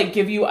even just like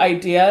give you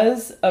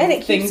ideas of And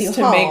it things keeps you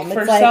to home. make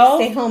for it's like,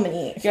 self. stay home and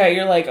eat. Yeah,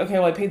 you're like, okay,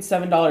 well, I paid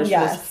 $7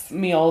 Yes. for this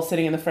meal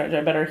sitting in the fridge.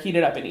 I better heat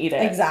it up and eat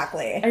it.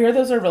 Exactly. I hear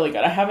those are really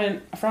good.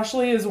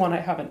 Freshly is one I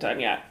haven't done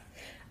yet.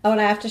 Oh, and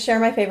I have to share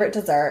my favorite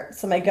dessert.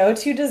 So my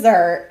go-to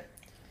dessert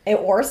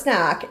or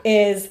snack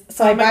is,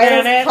 so I buy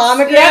those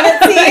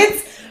pomegranate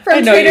seeds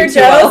from Trader Joe's,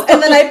 well.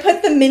 And then I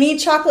put the mini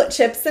chocolate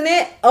chips in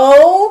it.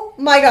 Oh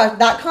my gosh,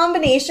 that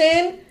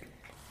combination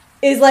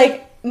is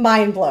like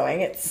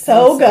mind-blowing. It's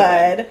so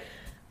good.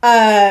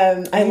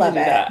 I love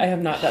it. I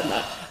have not done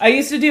that. I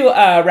used to do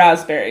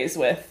raspberries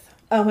with.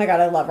 Oh my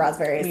god, I love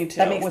raspberries. Me too.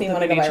 That makes me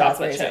want to go buy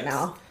raspberries chips. right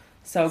now.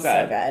 So good.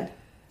 So good.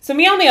 So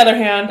me, on the other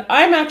hand,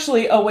 I'm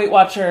actually a Weight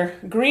Watcher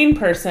green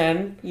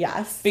person.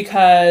 Yes.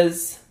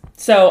 Because,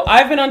 so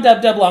I've been on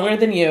Dub longer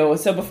than you.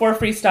 So before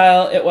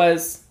Freestyle, it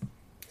was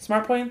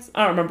Smart Points?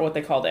 I don't remember what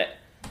they called it.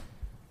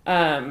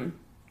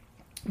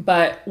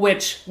 But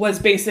which was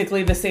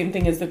basically the same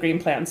thing as the green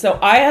plan. So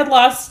I had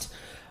lost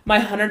my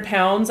 100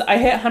 pounds. I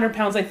hit 100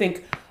 pounds, I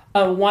think,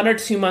 1 or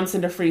 2 months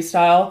into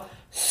Freestyle.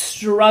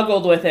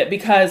 Struggled with it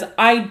because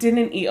I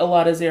didn't eat a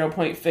lot of 0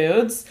 point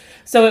foods.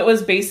 So it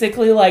was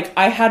basically like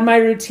I had my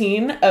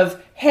routine of,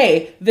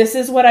 hey, this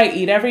is what I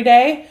eat every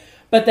day.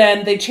 But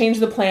then they changed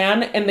the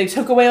plan and they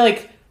took away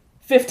like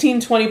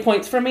 15, 20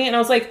 points from me. And I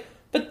was like,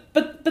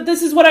 but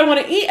this is what I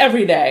want to eat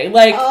every day.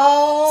 Like,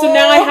 So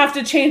now I have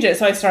to change it.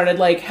 So I started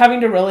like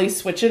having to really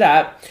switch it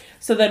up.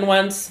 So then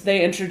once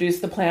they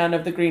introduced the plan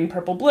of the green,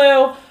 purple,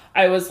 blue,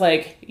 I was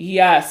like,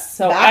 yes.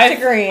 So back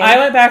to green. I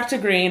went back to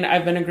green.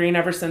 I've been a green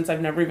ever since.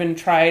 I've never even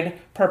tried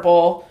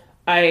purple.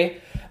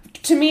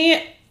 To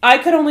me, I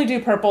could only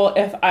do purple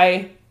if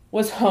I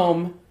was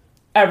home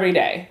every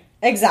day.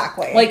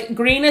 Exactly. Like,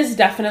 green is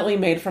definitely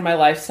made for my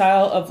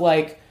lifestyle of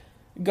like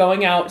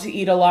going out to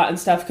eat a lot and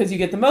stuff because you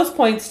get the most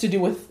points to do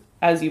with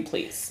as you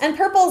please. And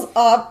purple's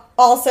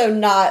also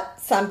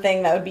not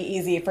something that would be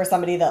easy for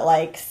somebody that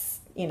likes,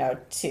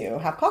 to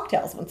have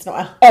cocktails once in a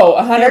while. Oh,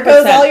 100%. There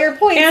goes all your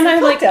points. And I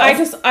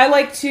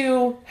like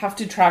to have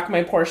to track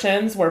my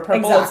portions where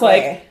purple is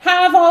like,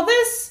 have all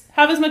this,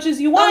 have as much as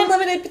you want.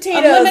 Unlimited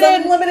potatoes,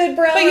 unlimited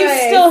brown rice. But you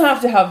still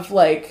have to have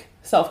like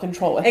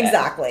self-control with it.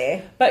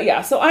 Exactly. But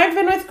yeah, so I've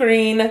been with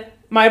green.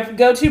 My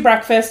go-to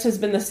breakfast has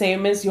been the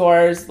same as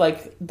yours,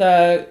 like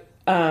the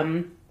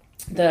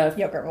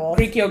yogurt bowls.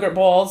 Greek yogurt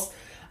bowls.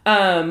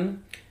 But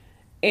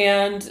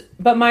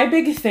my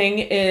big thing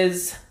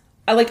is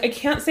I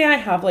can't say I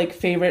have like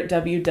favorite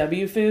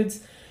WW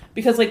foods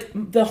because like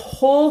the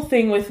whole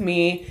thing with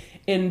me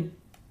in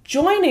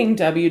joining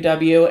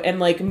WW and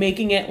like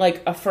making it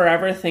like a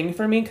forever thing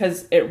for me,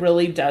 because it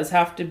really does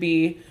have to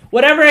be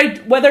whether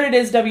it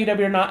is WW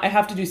or not, I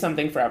have to do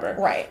something forever.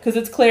 Right. Because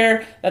it's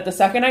clear that the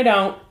second I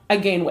don't, I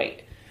gain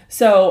weight.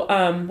 So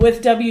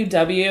with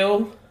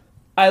WW,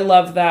 I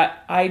love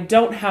that I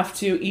don't have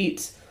to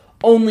eat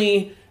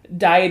only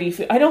diety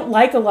food. I don't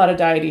like a lot of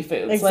diety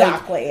foods.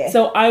 Exactly.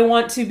 So I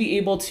want to be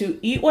able to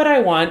eat what I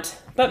want,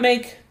 but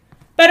make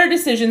better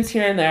decisions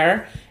here and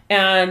there,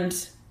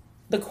 and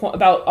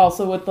about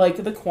also with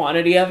like the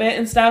quantity of it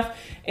and stuff,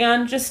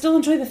 and just still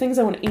enjoy the things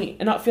I want to eat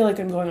and not feel like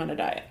I'm going on a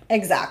diet.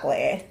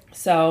 Exactly.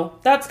 So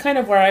that's kind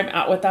of where I'm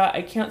at with that.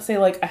 I can't say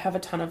like I have a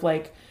ton of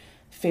like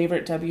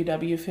favorite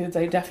WW foods.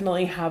 I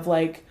definitely have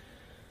like,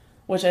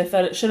 which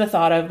I should have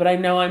thought of, but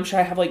I'm sure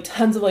I have like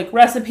tons of like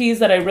recipes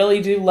that I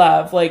really do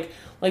love, like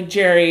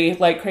Jerry,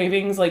 like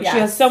Cravings, like yes. She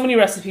has so many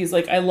recipes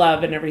like I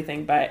love and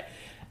everything, but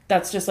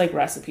that's just like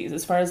recipes.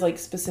 As far as like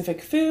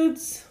specific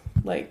foods,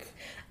 like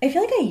I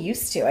feel like I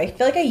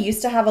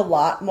used to have a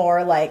lot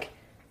more like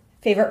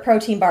favorite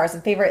protein bars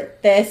and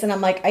favorite this, and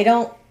I'm like, I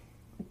don't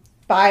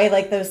buy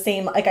like those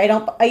same, like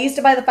I used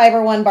to buy the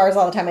Fiber One bars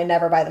all the time. I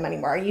never buy them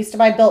anymore. I used to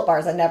buy Built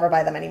bars. I never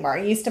buy them anymore.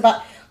 I used to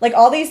buy like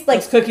all these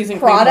like those cookies and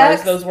products. Cream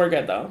bars. Those were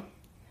good though.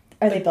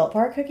 Are they Built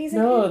Bar cookies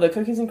and cream? cream? The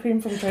cookies and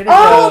cream from Trader Joe's.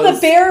 Oh, the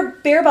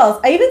bear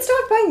balls. I even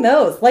stopped buying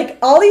those. Like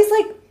all these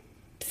like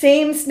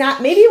same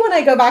snack. Maybe when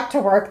I go back to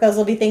work, those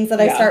will be things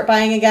that I start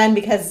buying again,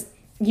 because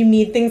you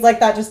need things like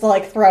that just to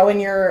like throw in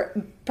your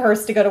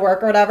purse to go to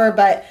work or whatever.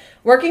 But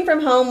working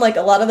from home, like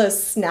a lot of those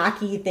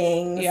snacky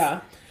things. Yeah.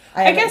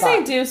 I guess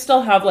I do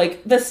still have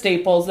like the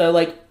staples though.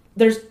 Like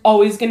there's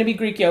always going to be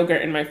Greek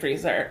yogurt in my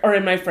freezer or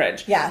in my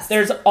fridge. Yes.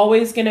 There's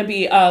always going to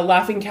be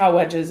Laughing Cow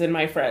wedges in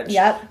my fridge.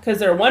 Yep. Because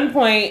they're 1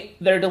 point,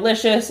 they're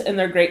delicious, and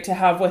they're great to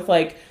have with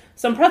like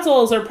some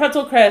pretzels or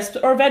pretzel crisps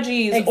or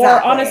veggies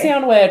or on a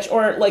sandwich,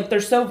 or like they're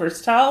so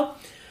versatile.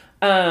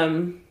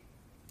 Even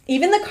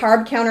the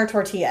carb counter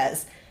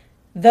tortillas.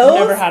 Those, I've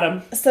never had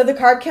them. So the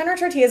carb counter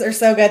tortillas are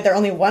so good. They're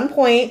only 1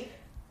 point,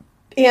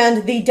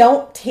 and they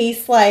don't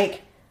taste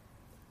like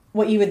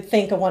what you would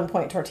think a 1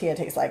 point tortilla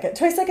tastes like. It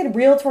tastes like a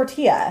real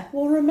tortilla.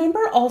 Well,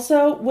 remember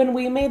also when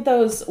we made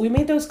those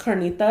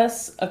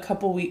carnitas a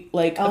couple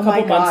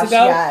months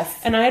ago, yes.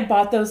 And I had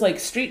bought those like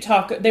street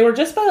taco. They were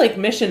just by like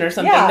Mission or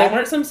something. Yeah. They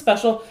weren't some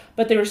special,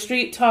 but they were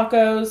street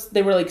tacos.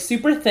 They were like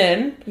super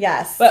thin.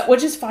 Yes. But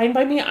which is fine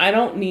by me. I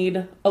don't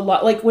need a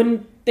lot. Like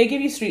when they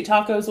give you street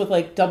tacos with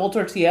like double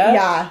tortilla,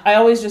 yeah. I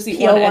always just eat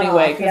Peel one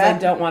anyway off, because I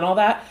don't want all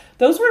that.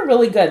 Those were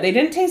really good. They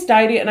didn't taste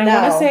diety, and I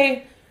No. want to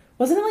say,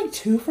 wasn't it like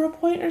 2 for a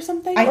point or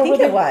something? I think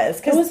it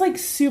was. It was like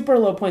super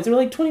low points. They were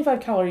like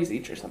 25 calories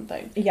each or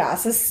something. Yeah,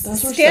 so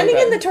Those were standing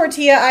so in good. the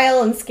tortilla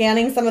aisle and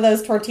scanning some of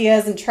those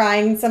tortillas and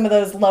trying some of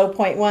those low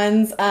point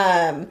ones,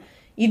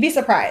 you'd be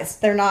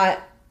surprised. They're not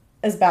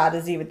as bad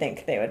as you would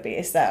think they would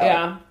be. So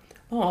Yeah.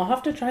 Oh, I'll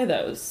have to try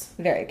those.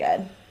 very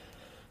good.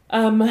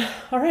 All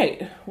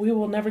right. We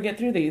will never get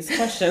through these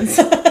questions.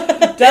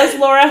 Does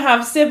Laura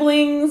have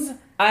siblings?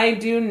 I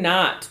do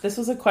not. This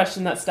was a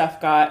question that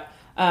Steph got.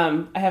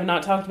 I have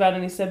not talked about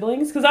any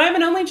siblings because I'm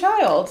an only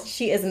child.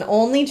 She is an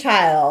only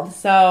child.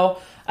 So,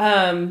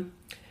 I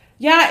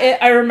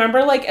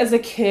remember like as a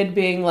kid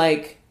being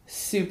like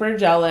super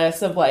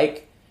jealous of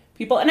like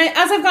people. And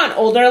as I've gotten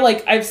older,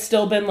 like I've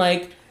still been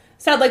like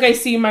sad. Like I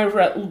see my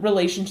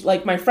relationship,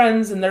 like my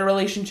friends and their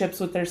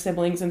relationships with their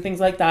siblings and things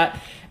like that.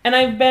 And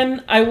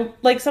I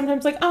like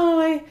sometimes like,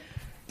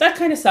 that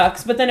kind of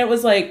sucks. But then it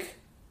was like,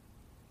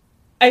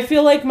 I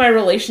feel like my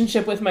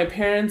relationship with my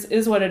parents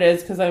is what it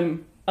is because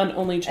I'm an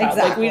only child.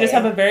 Exactly. Like we just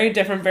have a very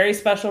different, very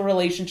special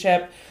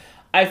relationship.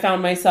 I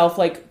found myself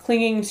like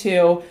clinging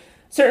to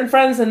certain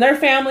friends and their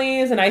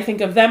families, and I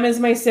think of them as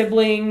my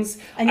siblings.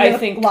 And you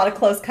have a lot of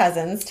close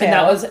cousins too.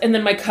 And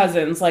then my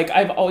cousins, like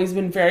I've always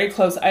been very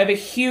close. I have a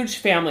huge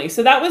family.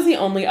 So that was the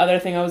only other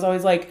thing. I was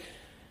always like,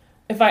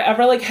 if I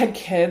ever like had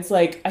kids,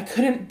 like I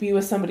couldn't be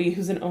with somebody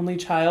who's an only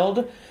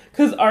child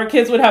because our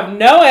kids would have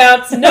no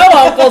aunts, no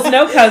uncles,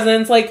 no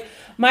cousins. Like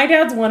my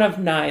dad's one of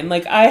 9.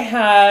 Like I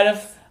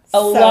have a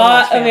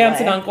lot of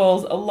aunts and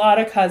uncles, a lot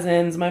of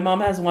cousins. My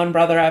mom has one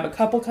brother. I have a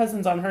couple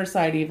cousins on her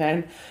side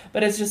even.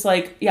 But it's just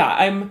like,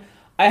 I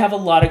have a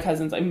lot of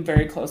cousins I'm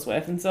very close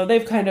with. And so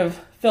they've kind of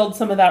filled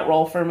some of that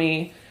role for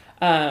me.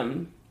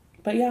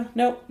 But yeah,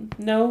 no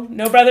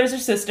brothers or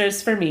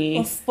sisters for me.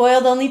 Well,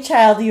 spoiled only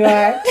child you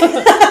are.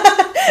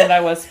 And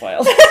I was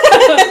spoiled.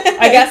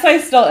 I guess I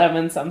still am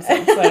in some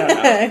sense.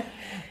 I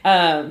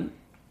don't know.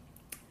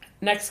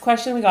 Next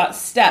question we got.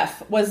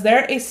 Steph, was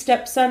there a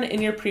stepson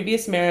in your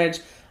previous marriage?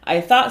 I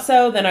thought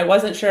so. Then I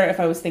wasn't sure if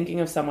I was thinking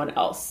of someone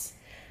else.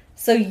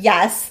 So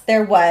yes,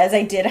 there was.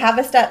 I did have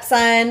a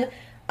stepson.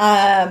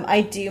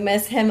 I do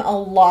miss him a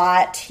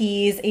lot.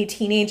 He's a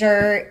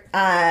teenager,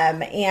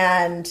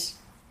 and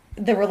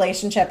the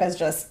relationship is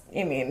just,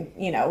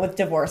 with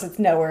divorce, it's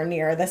nowhere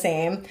near the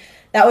same.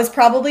 That was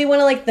probably one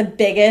of like the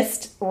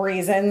biggest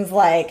reasons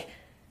like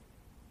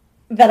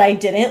that I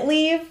didn't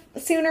leave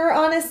sooner,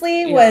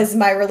 honestly, was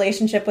my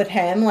relationship with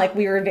him. Like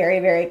we were very,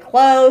 very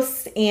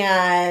close,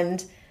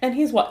 and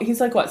he's what?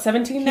 He's like what,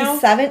 17 now?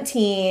 He's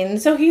 17.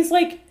 So he's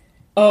like,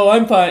 oh,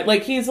 I'm fine.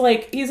 Like he's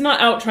not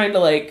out trying to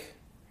like.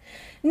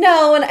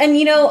 No,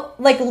 and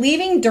like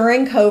leaving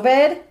during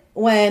COVID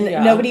when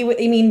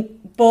nobody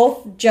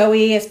both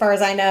Joey, as far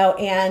as I know,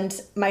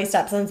 and my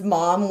stepson's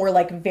mom were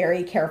like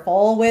very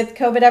careful with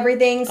COVID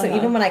everything. So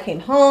even when I came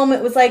home,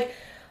 it was like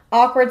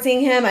awkward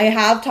seeing him. I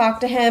have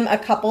talked to him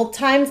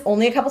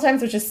only a couple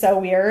times, which is so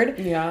weird.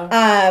 Yeah.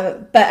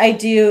 But I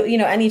do,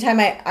 anytime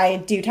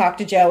I do talk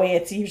to Joey,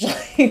 it's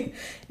usually,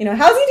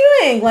 how's he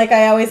doing? Like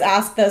I always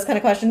ask those kind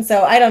of questions.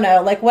 So I don't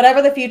know, like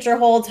whatever the future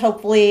holds,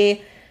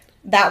 hopefully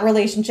that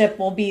relationship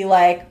will be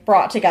like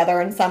brought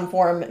together in some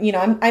form.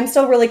 I'm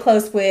still really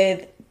close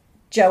with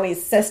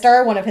Joey's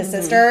sister, one of his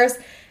sisters.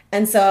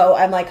 And so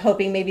I'm like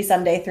hoping maybe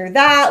someday through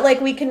that, like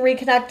we can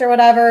reconnect or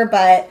whatever.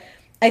 But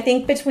I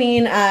think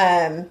between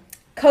COVID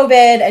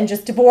and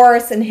just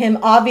divorce and him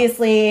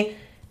obviously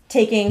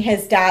taking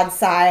his dad's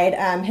side,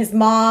 his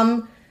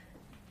mom,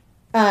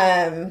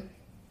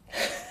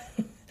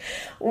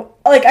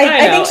 like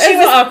I think she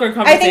was awkward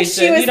conversation. I think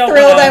she was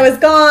thrilled I was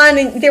gone,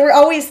 and there were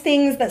always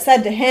things that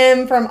said to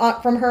him from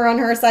her on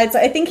her side. So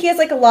I think he has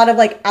like a lot of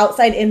like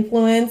outside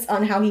influence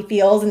on how he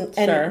feels,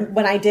 and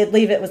when I did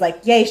leave, it was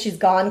like, yay, she's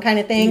gone kind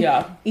of thing.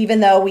 Yeah.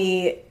 Even though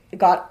we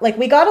got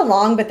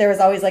along, but there was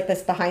always like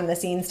this behind the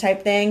scenes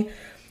type thing.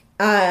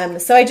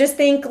 So I just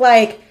think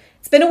like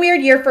it's been a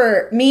weird year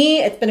for me.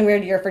 It's been a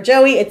weird year for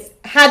Joey. It's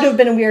had to have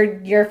been a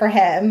weird year for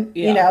him,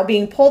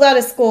 being pulled out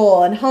of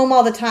school and home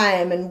all the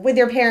time and with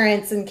your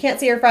parents and can't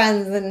see your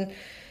friends and,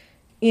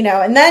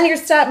 and then your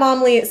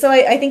stepmom leaves. So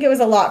I think it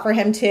was a lot for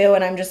him too.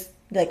 And I'm just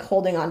like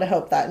holding on to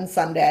hope that in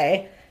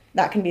someday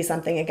that can be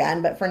something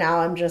again. But for now,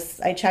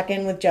 I check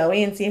in with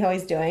Joey and see how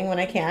he's doing when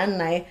I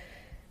can. And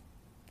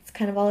it's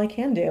kind of all I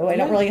can do. I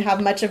don't really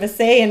have much of a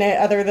say in it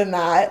other than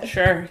that.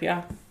 Sure.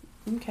 Yeah.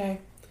 Okay.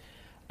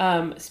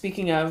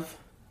 Speaking of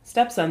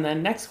stepson,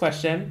 then next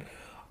question,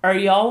 are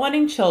y'all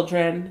wanting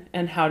children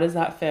and how does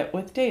that fit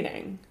with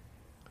dating?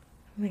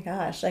 Oh my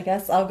gosh, I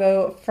guess I'll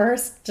go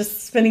first,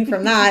 just spinning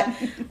from that.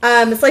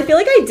 So I feel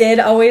like I did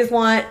always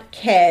want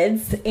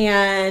kids,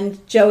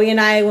 and Joey and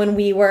I, when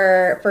we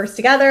were first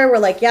together, were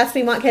like, yes,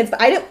 we want kids,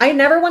 but I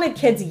never wanted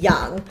kids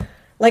young.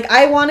 Like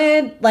I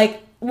wanted,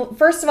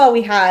 first of all,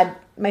 we had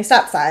my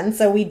stepson,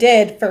 so we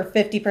did for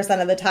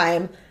 50% of the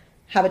time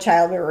have a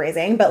child we were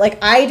raising, but like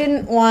I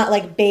didn't want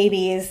like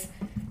babies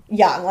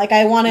young. Like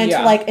I wanted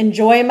to like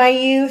enjoy my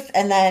youth,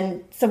 and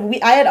then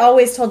I had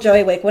always told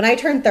Joey, like when I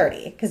turned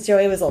 30, because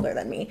Joey was older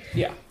than me.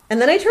 Yeah.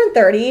 And then I turned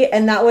 30,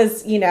 and that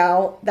was,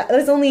 that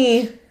was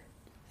only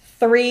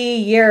 3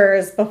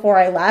 years before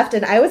I left.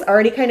 And I was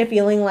already kind of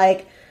feeling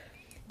like,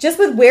 just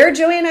with where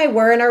Joey and I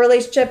were in our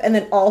relationship, and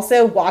then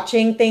also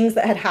watching things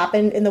that had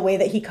happened in the way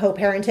that he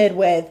co-parented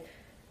with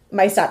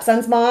my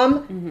stepson's mom.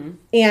 Mm-hmm.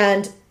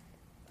 And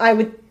I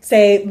would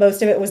say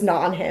most of it was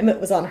not on him, it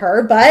was on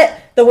her. But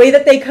the way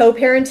that they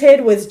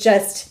co-parented was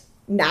just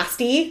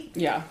nasty.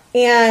 Yeah.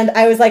 And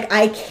I was like,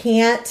 I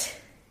can't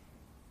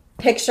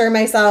picture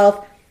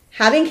myself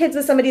having kids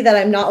with somebody that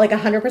I'm not like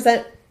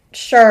 100%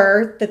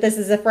 sure that this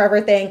is a forever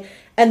thing,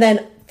 and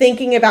then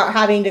thinking about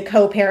having to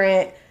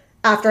co-parent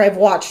after I've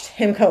watched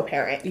him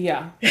co-parent.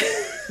 Yeah.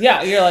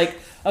 Yeah, you're like,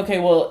 okay,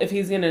 well, if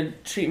he's going to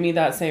treat me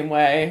that same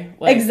way.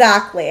 Like,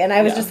 exactly. And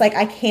I was just like,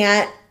 I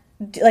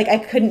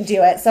couldn't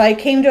do it. So I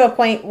came to a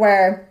point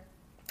where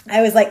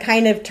I was like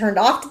kind of turned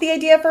off to the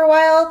idea for a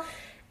while.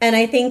 And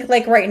I think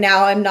like right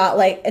now I'm not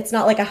like, it's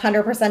not like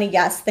 100% a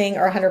yes thing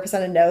or 100%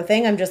 a no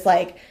thing. I'm just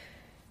like,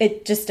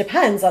 it just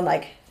depends on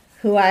like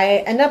who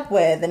I end up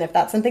with and if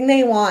that's something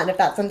they want, if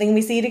that's something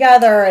we see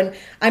together. And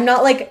I'm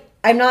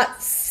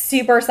not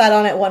super set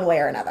on it one way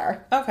or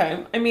another.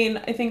 Okay. I mean,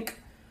 I think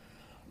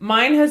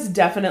mine has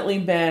definitely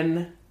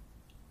been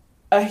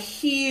a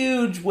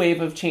huge wave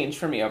of change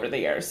for me over the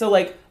years. So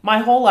like my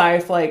whole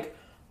life, like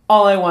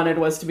all I wanted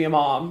was to be a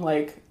mom.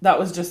 Like that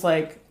was just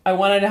like, I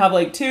wanted to have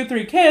like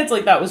 2-3 kids.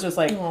 Like that was just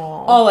like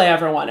all I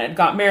ever wanted.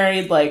 Got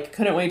married, like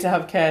couldn't wait to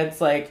have kids.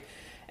 Like,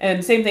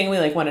 and same thing, we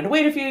like wanted to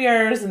wait a few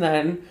years, and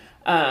then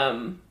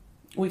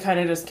we kind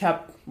of just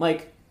kept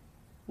like,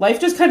 life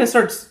just kind of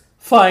starts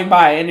flying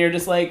by, and you're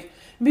just like,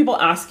 people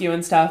ask you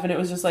and stuff, and it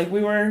was just like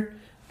we were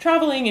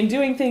traveling and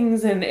doing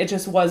things, and it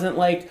just wasn't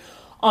like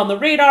on the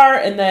radar.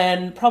 And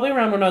then probably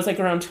around when I was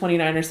like around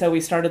 29 or so, we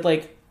started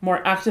like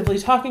more actively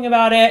talking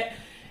about it,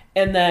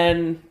 and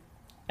then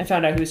I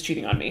found out he was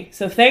cheating on me.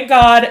 So thank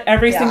God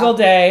every single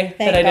day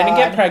that I didn't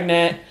get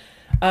pregnant.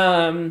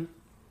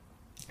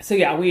 So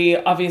yeah, we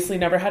obviously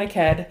never had a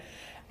kid.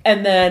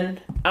 And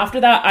then after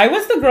that, I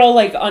was the girl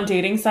like on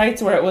dating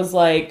sites where it was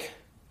like,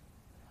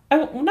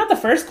 not the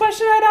first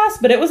question I'd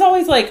ask, but it was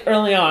always like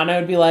early on, I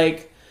would be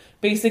like,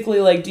 basically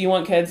like, do you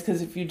want kids?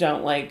 Because if you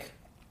don't, like,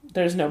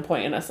 there's no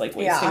point in us like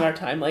wasting our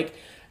time. Like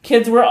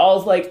kids were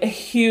always like a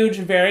huge,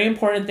 very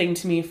important thing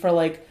to me for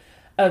like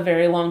a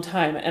very long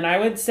time. And I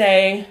would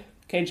say,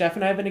 okay, Jeff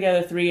and I have been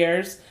together 3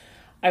 years.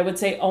 I would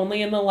say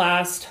only in the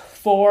last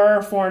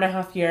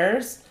 4.5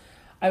 years,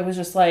 I was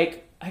just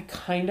like, I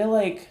kind of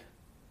like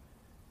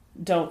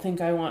don't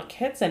think I want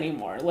kids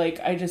anymore. Like,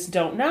 I just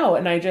don't know.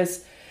 And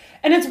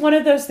it's one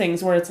of those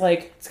things where it's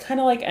like, it's kind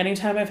of like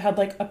anytime I've had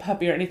like a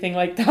puppy or anything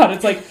like that,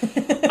 it's like,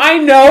 I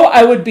know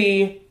I would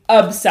be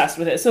obsessed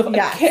with it. So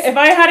if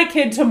I had a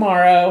kid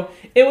tomorrow,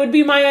 it would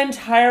be my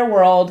entire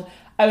world.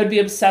 I would be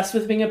obsessed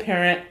with being a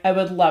parent. I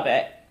would love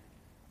it.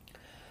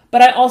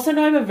 But I also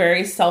know I'm a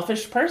very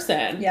selfish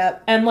person.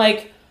 Yep. And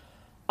like,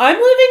 I'm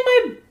living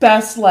my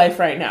best life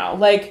right now.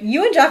 Like,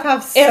 you and Jeff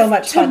have so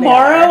much fun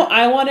tomorrow together.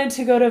 I wanted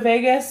to go to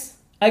Vegas,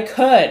 I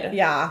could.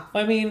 Yeah.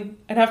 I mean,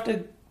 I'd have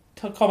to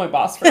call my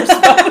boss first.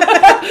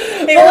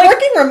 Hey, we're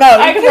working remote.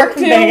 I can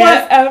do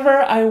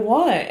whatever I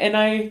want.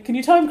 And can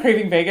you tell I'm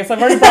craving Vegas? I've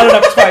already brought it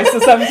up twice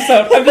this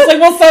episode. I'm just like,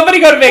 well,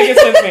 somebody go to Vegas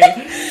with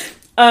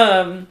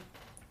me.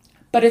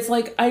 But it's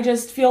like, I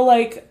just feel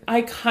like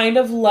I kind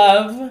of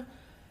love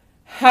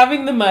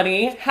having the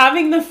money,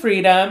 having the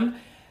freedom,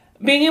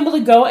 being able to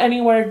go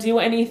anywhere, do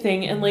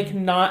anything, and like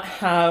not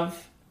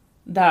have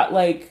that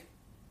like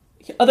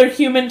other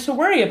human to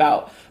worry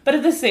about. But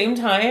at the same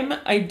time,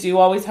 I do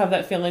always have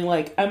that feeling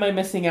like, am I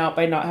missing out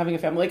by not having a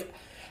family? Like,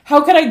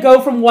 how could I go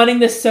from wanting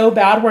this so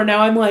bad where now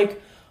I'm like,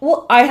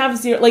 well, I have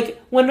zero,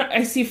 like when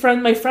I see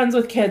my friends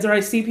with kids or I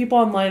see people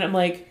online, I'm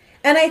like,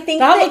 and I think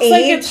that looks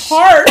like it's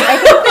hard. I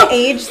think the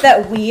age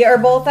that we are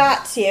both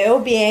at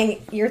too,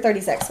 being, you're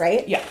 36,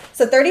 right? Yeah.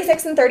 So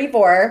 36 and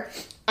 34,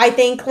 I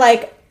think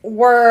like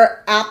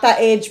we're at that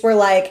age where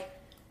like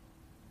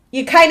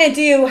you kind of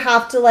do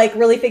have to like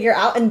really figure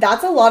out, and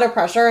that's a lot of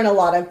pressure and a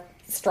lot of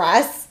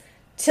stress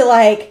to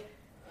like,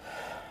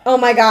 oh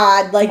my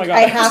God, like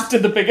I just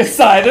did the biggest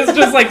sigh. This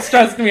just like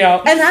stressed me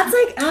out. And that's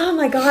like, oh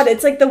my God,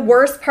 it's like the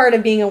worst part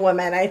of being a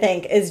woman, I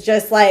think, is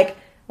just like,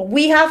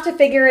 we have to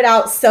figure it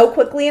out so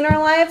quickly in our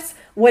lives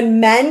when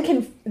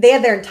men they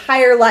have their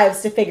entire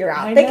lives to figure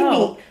out. They can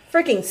be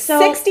freaking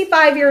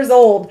 65 years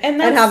old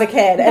and have a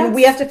kid, and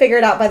we have to figure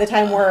it out by the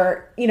time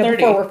we're, 30.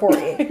 Before we're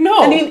 40.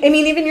 No. I mean,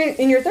 even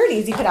in your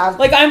 30s, you could have.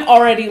 Like, I'm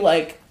already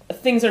like,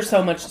 things are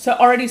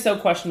already so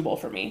questionable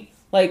for me.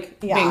 Like,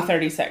 being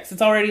 36.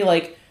 It's already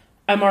like,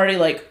 I'm already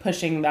like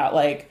pushing that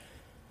like,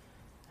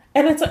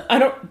 and it's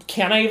like,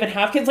 can I even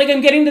have kids? Like, I'm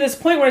getting to this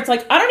point where it's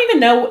like, I don't even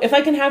know if I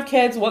can have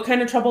kids, what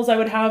kind of troubles I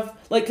would have.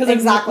 Like, because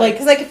exactly.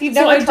 Because like, if you've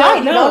never tried,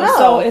 you don't know.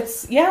 So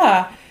it's,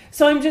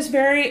 so I'm just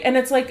and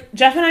it's like,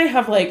 Jeff and I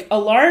have like a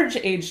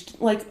largish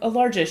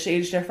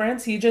age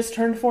difference. He just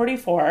turned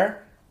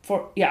 44.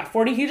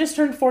 40. He just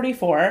turned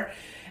 44.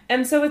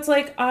 And so it's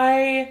like,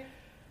 I'm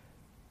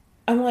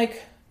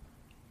like,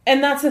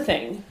 and that's the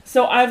thing.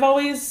 So I've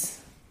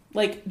always,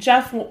 like,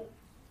 Jeff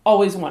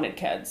always wanted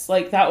kids.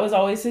 Like, that was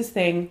always his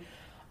thing.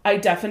 I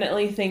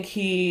definitely think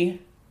he,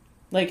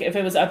 like, if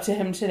it was up to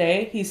him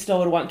today, he still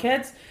would want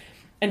kids.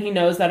 And he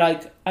knows that,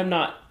 like, I'm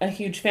not a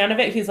huge fan of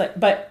it. He's like,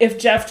 but if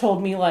Jeff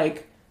told me,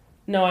 like,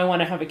 no, I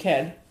want to have a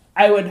kid,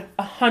 I would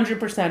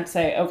 100%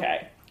 say,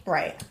 okay.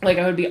 Right. Like,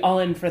 I would be all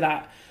in for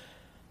that.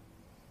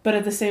 But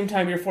at the same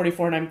time, you're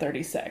 44 and I'm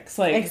 36.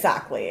 Like,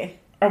 exactly.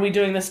 Are we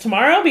doing this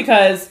tomorrow?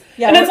 Because,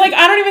 and it's like,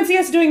 I don't even see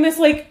us doing this,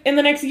 like, in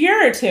the next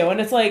year or two. And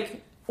it's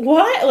like,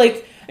 what?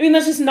 Like, I mean,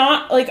 that's just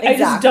not, like, exactly. I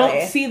just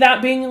don't see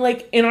that being,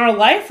 like, in our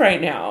life right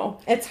now.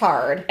 It's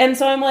hard. And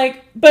so I'm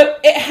like, but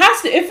it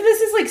has to, if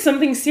this is, like,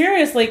 something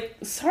serious, like,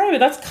 sorry, but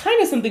that's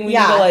kind of something we need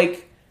to,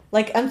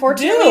 like,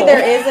 unfortunately,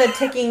 there is a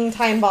ticking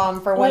time bomb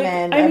for like,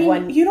 women. I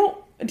mean,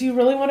 do you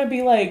really want to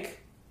be,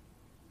 like,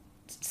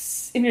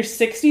 in your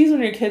 60s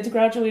when your kid's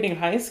graduating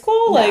high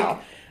school? No. Like,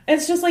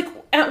 it's just, like,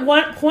 at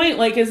what point,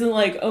 like, isn't,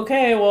 like,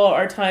 okay, well,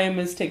 our time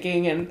is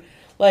ticking and,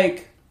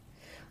 like...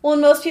 Well,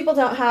 and most people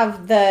don't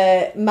have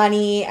the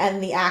money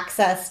and the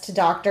access to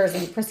doctors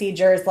and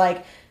procedures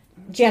like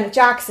Janet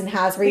Jackson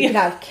has, where you can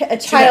have a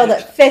child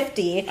at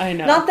 50. I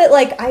know. Not that,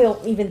 like, I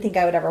don't even think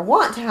I would ever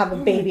want to have a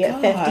baby at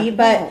 50,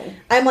 but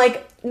I'm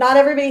like, not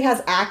everybody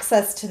has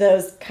access to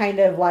those kind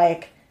of,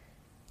 like,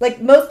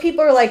 most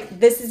people are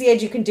like, this is the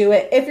age you can do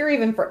it. If you're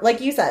even,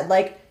 like you said,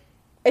 like,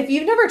 if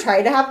you've never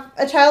tried to have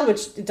a child,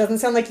 which it doesn't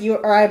sound like you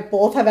or I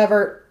both have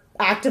ever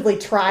actively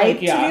tried to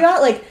do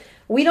that, like,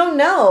 we don't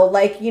know.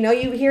 Like, you know,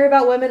 you hear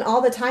about women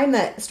all the time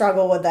that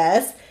struggle with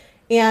this,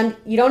 and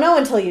you don't know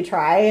until you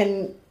try.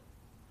 And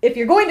if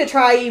you're going to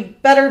try, you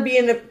better be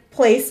in a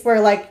place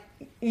where, like,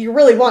 you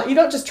really want, you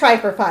don't just try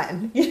for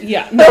fun.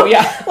 Yeah. No,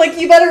 yeah. Like,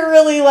 you better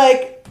really,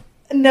 like,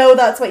 know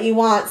that's what you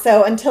want.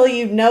 So until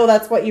you know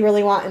that's what you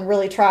really want and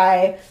really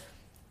try,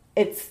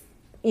 it's,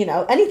 you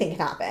know, anything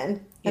can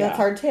happen. And that's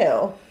hard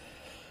too.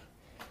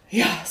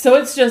 Yeah. So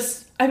it's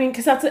just, I mean,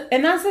 because that's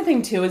the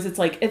thing too, is it's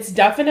like, it's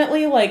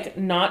definitely like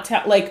not,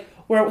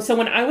 so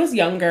when I was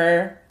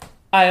younger,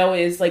 I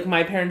always, like,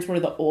 my parents were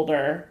the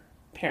older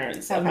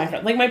parents of my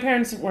friends. Like, my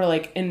parents were,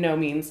 like, in no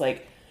means,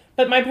 like,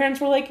 but my parents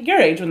were, like, your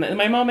age when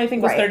my mom, I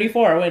think, was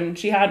 34 when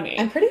she had me.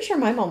 I'm pretty sure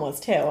my mom was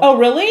too. Oh,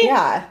 really?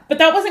 Yeah. But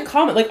that wasn't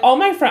common. Like, all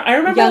my friends, I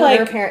remember,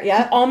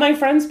 all my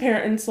friends'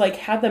 parents, like,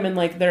 had them in,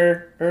 like,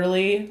 their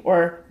early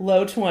or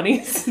low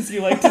 20s, as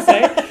you like to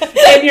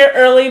say, in your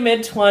early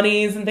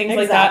mid-20s and things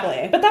like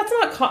that. But that's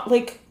not,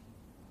 like,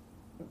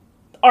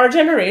 our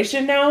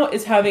generation now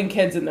is having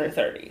kids in their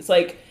 30s.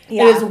 Like,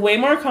 it is way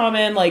more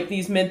common, like,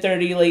 these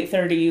mid-30s, late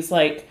 30s,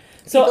 like,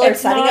 so people are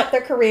setting up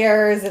their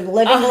careers and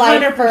living 100%.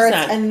 Life first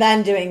and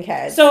then doing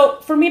kids. So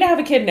for me to have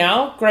a kid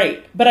now,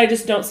 great. But I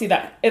just don't see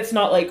that. It's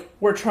not like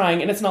we're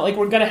trying, and it's not like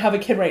we're going to have a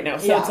kid right now.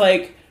 So it's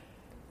like,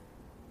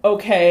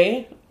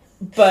 okay,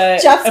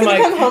 but... Jeff's going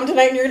to come home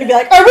tonight and you're going to be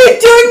like, are we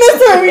doing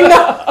this or are we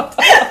not?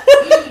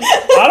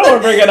 I don't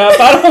want to bring it up.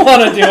 I don't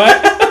want to do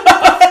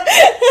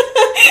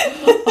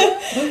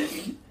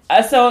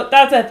it. So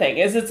that's the thing,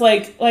 is it's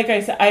like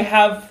I said,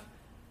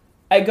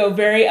 I go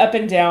very up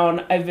and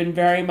down. I've been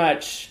very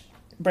much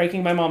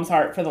breaking my mom's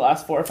heart for the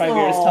last 4 or 5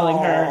 years, telling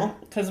her,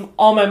 because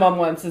all my mom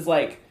wants is,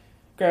 like,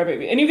 grab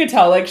baby. And you can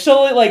tell, like,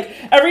 she'll, like,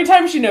 every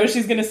time she knows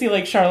she's going to see,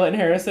 like, Charlotte and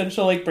Harrison,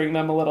 she'll, like, bring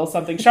them a little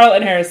something. Charlotte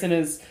and Harrison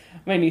is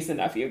my niece and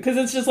nephew, because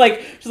it's just,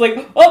 like, she's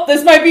like, oh,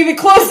 this might be the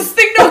closest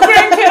thing to a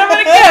grandkid I'm going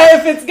to get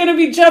if it's going to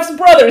be Jeff's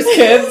brother's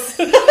kids.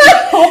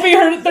 I'll be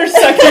their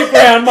second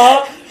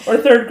grandma or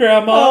third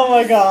grandma. Oh,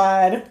 my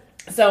God.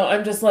 So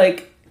I'm just,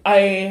 like,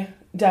 I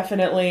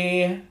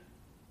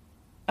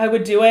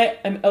would do it.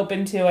 I'm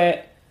open to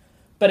it.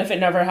 But if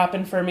it never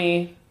happened for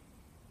me,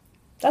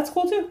 that's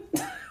cool too.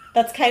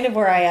 That's kind of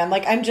where I am.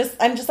 Like, I'm just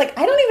like,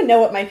 I don't even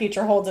know what my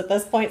future holds at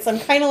this point. So I'm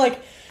kind of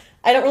like,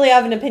 I don't really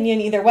have an opinion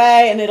either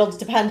way. And it'll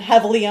depend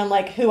heavily on,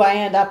 like, who I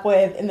end up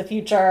with in the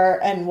future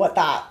and what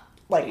that,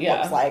 like,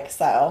 looks like.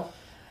 So,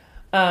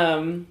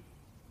 all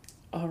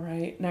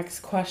right. Next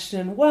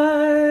question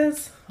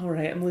was, all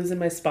right, I'm losing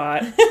my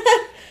spot.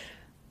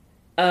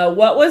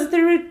 What was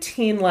the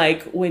routine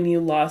like when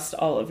you lost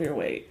all of your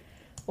weight?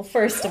 Well,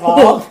 first of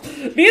all,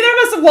 neither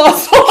of us have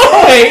lost all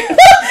our weight.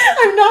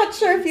 I'm not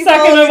sure if you.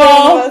 Second of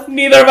all,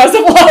 neither of us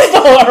have lost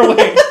all our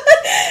weight.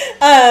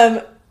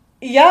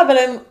 Yeah, but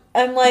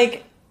I'm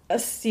like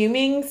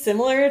assuming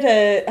similar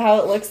to how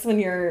it looks when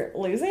you're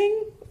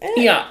losing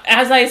it. Yeah,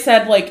 as I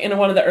said, like, in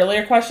one of the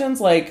earlier questions,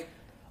 like,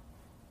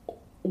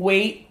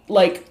 weight,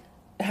 like,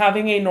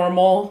 having a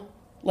normal,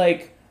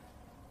 like,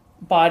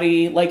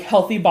 body, like,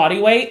 healthy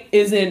body weight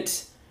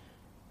isn't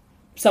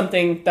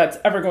something that's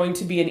ever going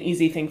to be an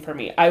easy thing for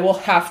me. I will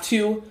have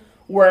to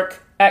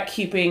work at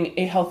keeping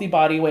a healthy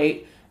body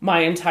weight my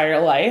entire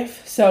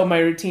life. So my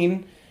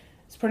routine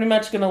is pretty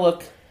much going to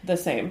look the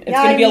same. It's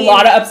going to be a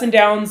lot of ups and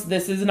downs.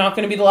 This is not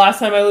going to be the last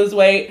time I lose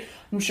weight.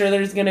 I'm sure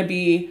there's going to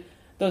be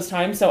those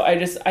times. So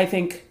I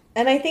think...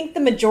 And I think the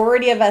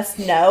majority of us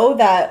know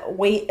that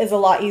weight is a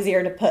lot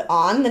easier to put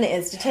on than it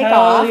is to take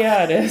off. Oh,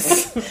 yeah, it is.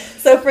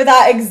 So for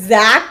that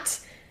exact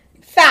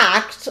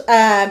fact,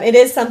 it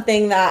is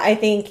something that I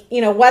think,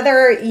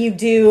 whether you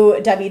do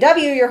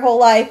WW your whole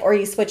life or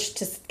you switch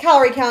to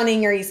calorie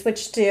counting or you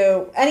switch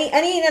to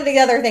any of the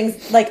other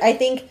things, like I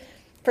think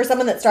for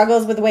someone that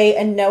struggles with weight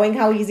and knowing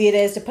how easy it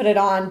is to put it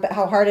on, but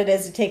how hard it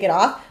is to take it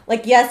off,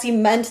 like, yes, you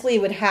mentally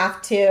would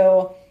have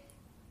to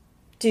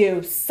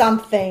do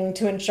something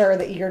to ensure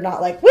that you're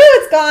not like, woo,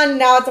 it's gone,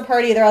 now it's a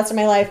party the rest of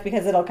my life,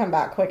 because it'll come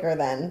back quicker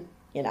than,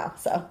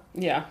 so.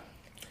 Yeah.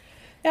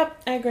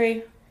 Yep, I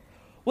agree.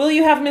 Will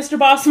you have Mr.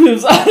 Boss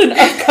Moves on an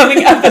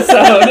upcoming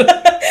episode?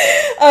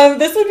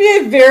 This would be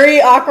a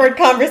very awkward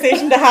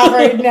conversation to have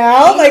right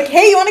now. Like,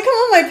 hey, you want to come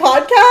on my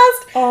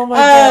podcast? Oh my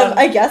God.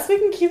 I guess we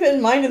can keep it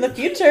in mind in the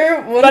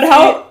future.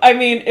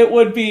 It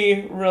would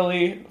be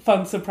really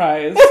fun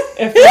surprise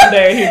if one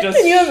day he just...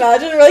 Can you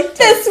imagine? We're like,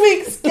 this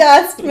week's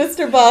guest,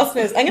 Mr. Boss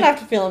Moves. I'm going to have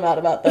to feel him out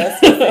about this.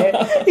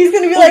 He's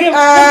going to be we'll give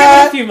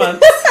it a few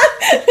months.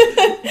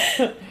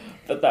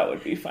 But that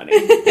would be funny.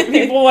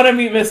 People want to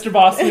meet Mr.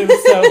 Boss Moves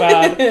so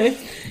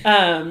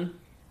bad.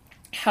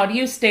 How do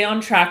you stay on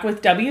track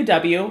with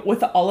WW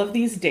with all of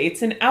these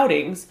dates and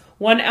outings?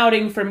 One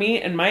outing for me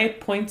and my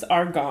points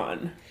are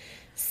gone.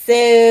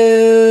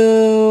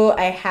 So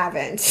I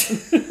haven't.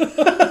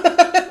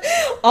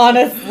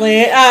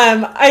 Honestly.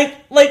 I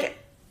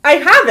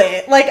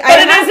haven't. But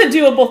it is a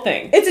doable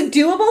thing. It's a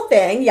doable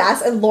thing,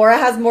 yes. And Laura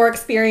has more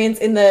experience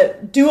in the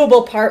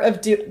doable part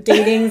of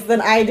datings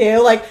than I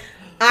do.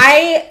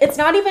 It's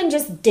not even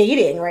just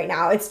dating right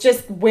now. It's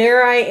just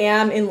where I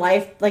am in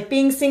life, like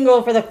being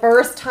single for the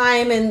first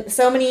time in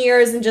so many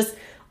years, and just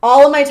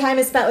all of my time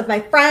is spent with my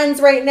friends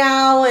right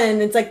now.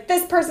 And it's like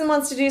this person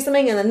wants to do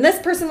something and then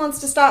this person wants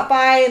to stop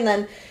by. And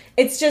then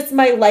it's just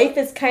my life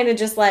is kind of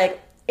just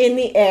like in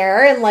the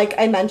air. And like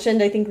I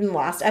mentioned, I think in the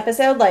last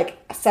episode, like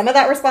some of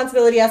that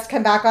responsibility has to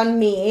come back on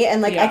me.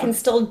 And I can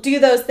still do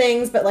those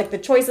things, but like the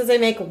choices I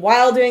make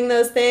while doing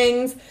those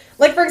things.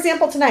 Like, for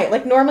example, tonight,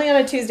 like normally on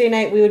a Tuesday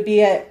night, we would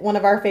be at one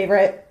of our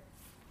favorite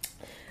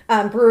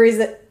breweries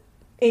at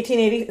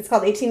 1880. It's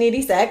called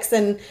 1886.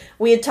 And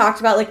we had talked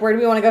about, like, where do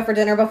we want to go for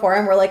dinner before?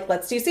 And we're like,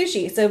 let's do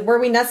sushi. So were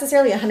we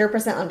necessarily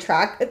 100% on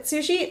track at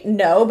sushi?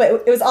 No, but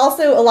it was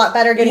also a lot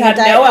better getting a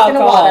Diet Coke and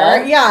a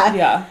water. Yeah.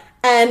 Yeah.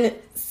 And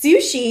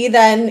sushi,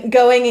 then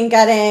going and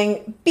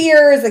getting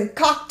beers and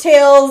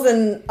cocktails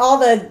and all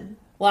the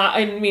one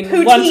time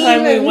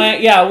we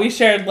went, we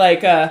shared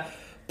like a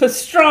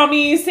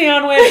pastrami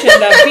sandwich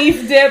and a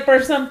beef dip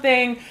or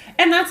something.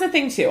 And that's the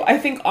thing too. I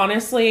think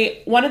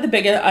honestly, one of the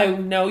biggest, I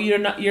know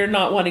you're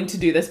not wanting to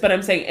do this, but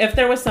I'm saying if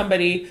there was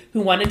somebody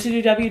who wanted to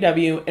do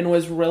WW and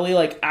was really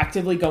like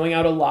actively going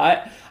out a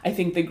lot, I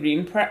think the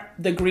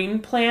green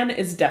plan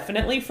is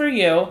definitely for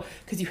you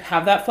because you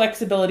have that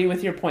flexibility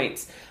with your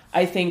points.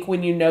 I think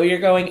when you know you're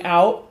going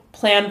out,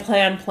 plan.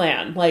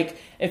 Like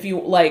if you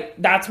like,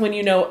 that's when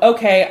you know,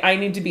 okay, I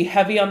need to be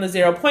heavy on the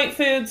 0 point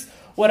foods.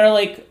 What are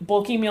like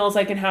bulky meals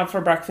I can have for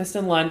breakfast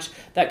and lunch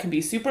that can be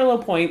super low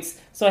points,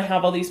 so I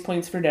have all these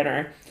points for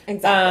dinner.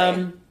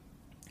 Exactly.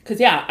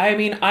 Because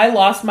I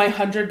lost my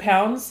 100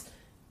 pounds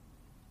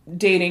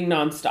dating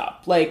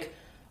nonstop. Like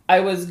I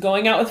was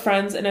going out with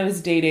friends and I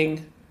was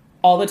dating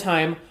all the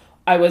time.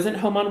 I wasn't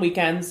home on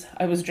weekends.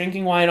 I was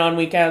drinking wine on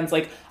weekends.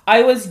 Like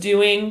I was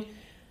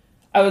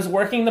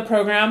working the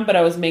program, but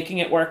I was making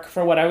it work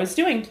for what I was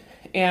doing.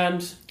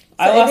 And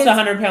I lost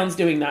 100 pounds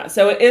doing that.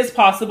 So it is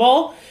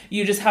possible.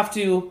 You just have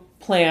to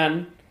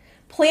plan.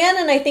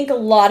 And I think a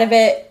lot of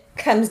it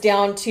comes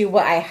down to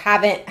what I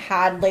haven't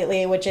had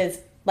lately, which is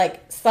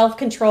like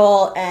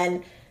self-control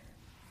and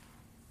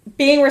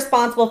being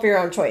responsible for your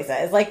own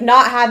choices. Like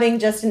not having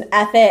just an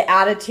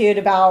attitude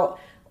about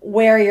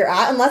where you're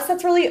at, unless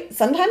that's really,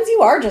 sometimes you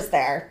are just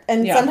there.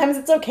 And sometimes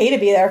it's okay to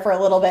be there for a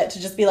little bit,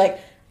 to just be like,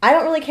 I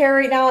don't really care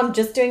right now. I'm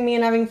just doing me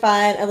and having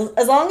fun.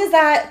 As long as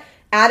that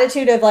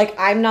attitude of like,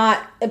 I'm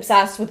not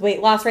obsessed with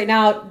weight loss right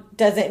now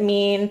doesn't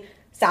mean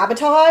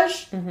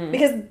sabotage,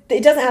 because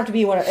it doesn't have to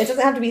be it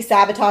doesn't have to be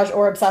sabotage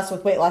or obsessed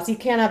with weight loss. You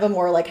can have a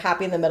more like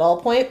happy in the middle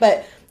point,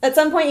 but at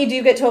some point you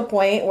do get to a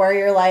point where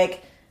you're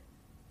like,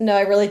 no,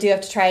 I really do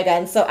have to try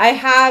again. So I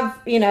have,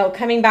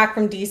 coming back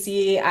from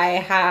DC, I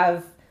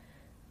have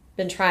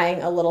been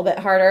trying a little bit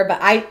harder, but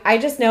I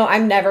just know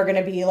I'm never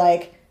going to be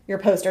like your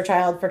poster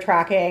child for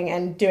tracking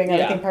and doing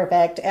everything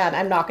perfect. And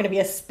I'm not going to be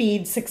a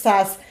speed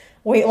success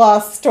weight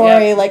loss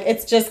story. Yep. Like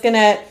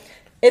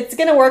it's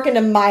going to work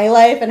into my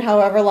life, and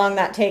however long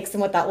that takes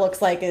and what that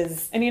looks like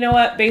is. And you know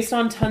what? Based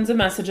on tons of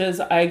messages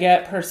I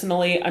get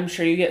personally, I'm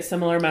sure you get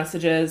similar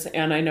messages,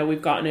 and I know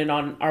we've gotten it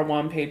on our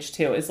WOM page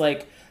too, is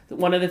like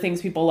one of the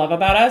things people love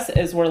about us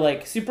is we're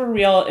like super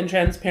real and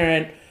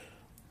transparent.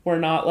 We're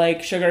not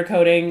like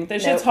sugarcoating.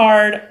 This shit's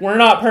hard. We're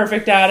not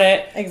perfect at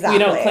it. Exactly.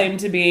 We don't claim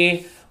to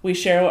be. We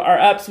share our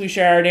ups, we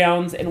share our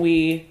downs, and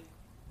we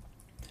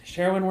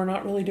share when we're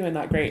not really doing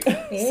that great.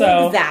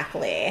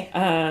 Exactly.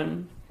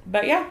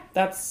 But yeah,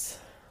 that's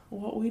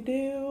what we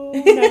do.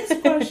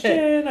 Next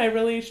question. I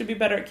really should be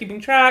better at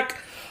keeping track.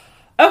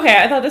 Okay,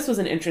 I thought this was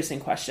an interesting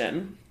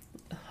question.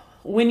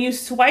 When you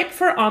swipe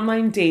for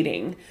online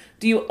dating,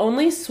 do you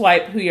only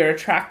swipe who you're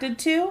attracted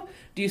to,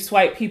 Do you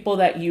swipe people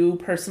that you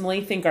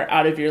personally think are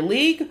out of your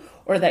league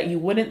or that you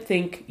wouldn't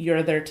think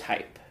you're their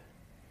type?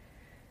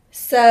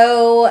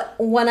 So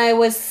when I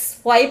was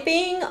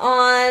swiping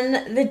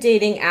on the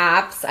dating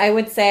apps, I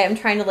would say, I'm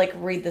trying to like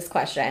read this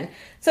question.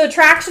 So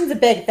attraction's a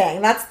big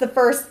thing. That's the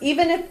first,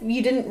 even if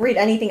you didn't read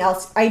anything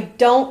else, I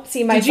don't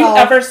see myself. Did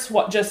you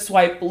ever just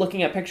swipe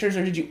looking at pictures,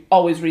 or did you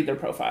always read their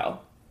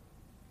profile?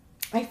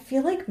 I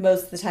feel like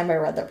most of the time I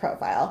read their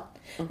profile.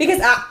 Okay.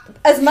 Because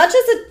as much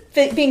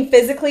as being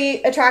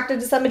physically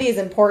attracted to somebody is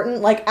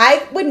important, like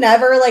I would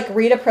never like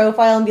read a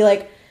profile and be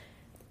like,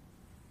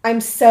 I'm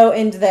so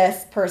into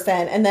this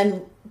person, and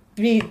then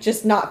be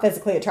just not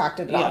physically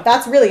attracted at all.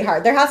 That's really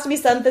hard. There has to be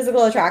some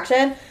physical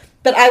attraction.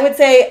 But I would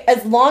say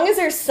as long as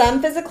there's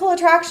some physical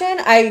attraction,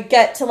 I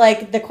get to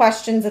like the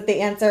questions that they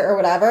answer or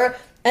whatever.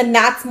 And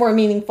that's more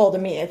meaningful to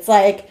me. It's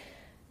like,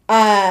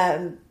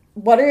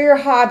 what are your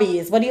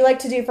hobbies? What do you like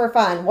to do for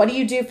fun? What do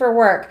you do for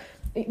work?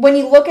 When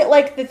you look at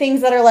like the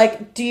things that are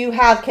like, do you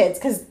have kids?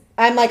 Because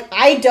I'm like,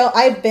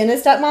 I've been a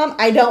stepmom.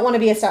 I don't want to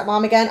be a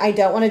stepmom again. I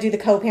don't want to do the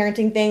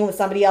co-parenting thing with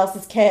somebody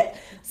else's kid.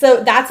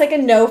 So that's like a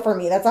no for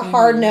me. That's a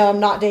hard no. I'm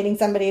not dating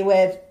somebody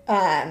with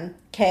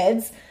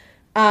kids.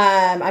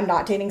 I'm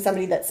not dating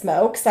somebody that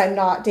smokes. I'm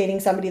not dating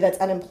somebody that's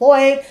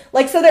unemployed.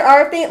 Like, so there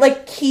are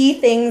like key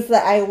things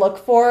that I look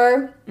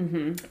for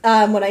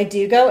when I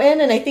do go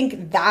in. And I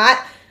think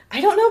that, I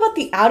don't know about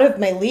the out of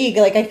my league.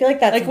 Like, I feel like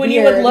that's like when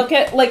weird. You would look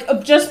at,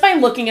 like, just by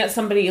looking at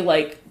somebody,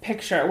 like,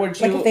 picture, would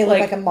you... Like, if they look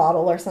like a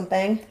model or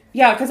something?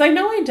 Yeah, because I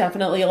know I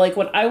definitely, like,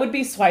 when I would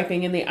be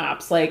swiping in the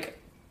apps, like,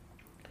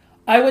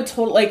 I would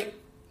totally, like...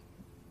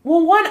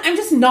 Well, one, I'm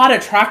just not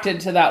attracted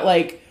to that,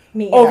 like,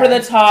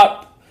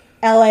 over-the-top...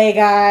 LA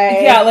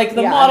guy. Yeah, like,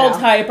 the model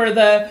type or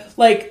the,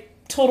 like,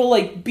 total,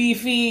 like,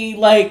 beefy,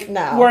 like,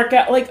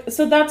 workout. Like,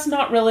 so that's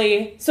not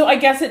really... So I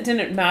guess it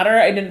didn't matter.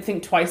 I didn't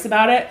think twice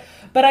about it.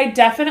 But I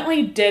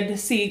definitely did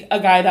see a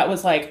guy that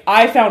was like,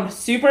 I found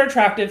super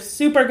attractive,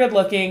 super good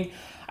looking.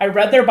 I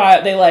read their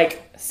bio. They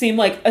like seemed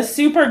like a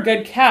super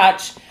good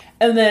catch.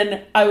 And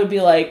then I would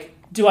be like,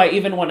 do I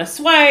even want to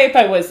swipe?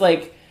 I was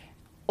like,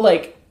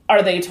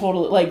 are they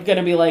totally like going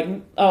to be like,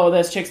 oh,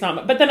 this chick's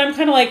not. But then I'm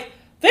kind of like,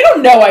 they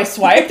don't know I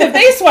swiped. If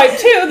they swipe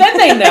too, then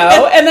they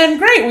know. And then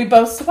great, we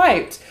both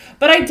swiped.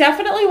 But I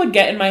definitely would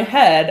get in my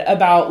head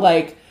about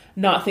like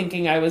not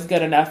thinking I was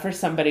good enough for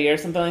somebody or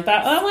something like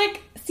that. And I'm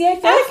like, see, I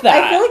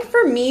feel like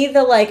for me,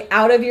 the like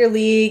out of your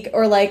league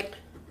or like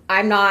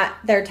I'm not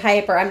their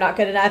type or I'm not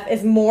good enough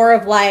is more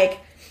of like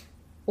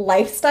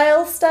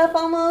lifestyle stuff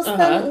almost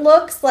than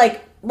looks.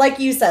 Like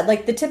you said,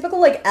 like the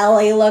typical like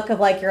LA look of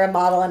like you're a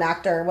model and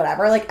actor or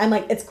whatever. Like I'm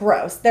like, it's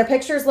gross. Their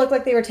pictures look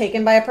like they were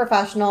taken by a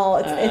professional.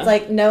 It's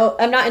like, no,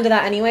 I'm not into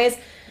that anyways.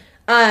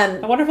 I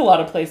wonder if a lot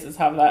of places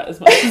have that as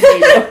much as they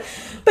do.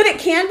 But it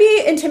can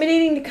be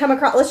intimidating to come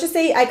across. Let's just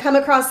say I come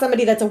across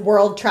somebody that's a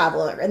world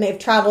traveler and they've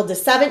traveled to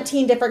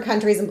 17 different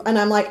countries and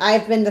I'm like,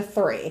 I've been to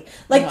 3.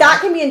 Like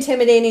that can be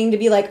intimidating to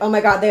be like, oh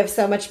my God, they have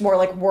so much more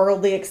like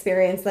worldly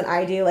experience than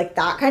I do. Like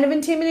that kind of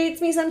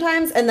intimidates me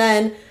sometimes. And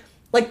then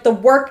like the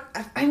work,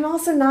 I'm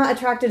also not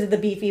attracted to the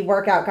beefy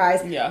workout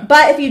guys. Yeah.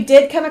 But if you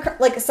did come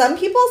across, like some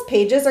people's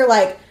pages are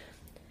like,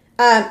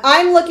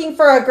 I'm looking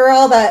for a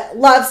girl that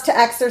loves to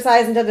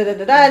exercise and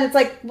da-da-da-da-da. And it's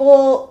like,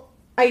 well,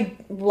 I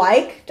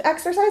like to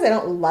exercise. I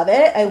don't love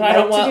it. I like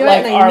don't to want, do like,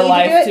 it. And I our need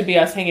life to do it. to be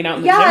us hanging out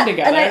in the gym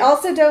together. And I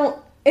also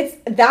don't, it's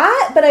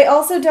that, but I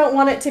also don't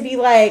want it to be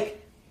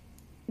like,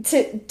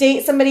 to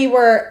date somebody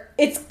where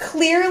it's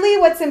clearly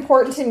what's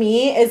important to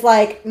me is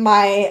like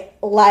my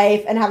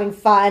life and having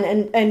fun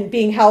and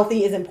being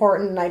healthy is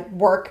important. And I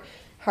work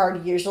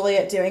hard usually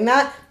at doing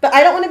that. But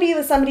I don't want to be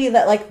with somebody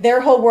that like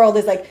their whole world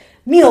is like,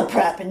 meal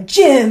prep and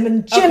gym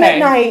at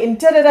night and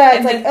da-da-da.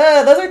 It's like,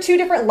 those are 2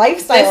 different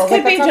lifestyles. This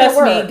could be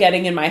just me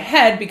getting in my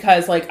head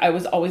because, like, I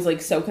was always,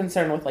 like, so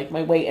concerned with, like,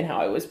 my weight and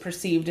how I was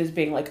perceived as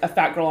being, like, a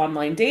fat girl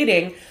online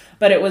dating.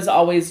 But it was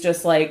always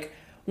just, like,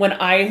 when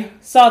I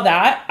saw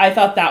that, I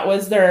thought that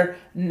was their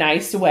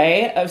nice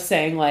way of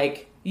saying,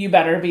 like, you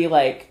better be,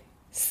 like,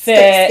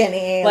 fit.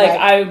 Skinny. Like,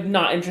 I'm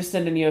not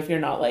interested in you if you're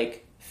not,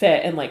 like,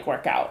 fit and, like,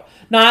 work out.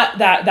 Not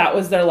that that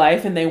was their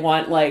life and they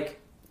want, like,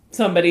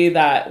 somebody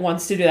that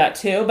wants to do that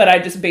too, but I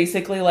just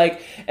basically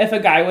like if a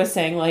guy was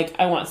saying like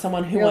I want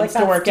someone who wants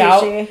to work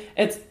out,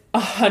 it's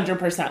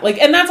 100% like,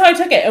 and that's how I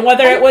took it. And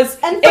whether it was,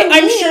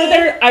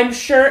 I'm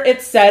sure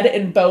it's said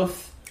in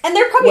both. And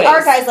there probably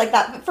are guys like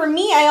that. But for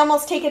me, I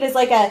almost take it as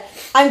like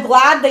I'm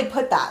glad they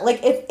put that. Like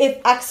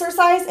if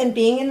exercise and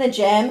being in the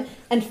gym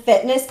and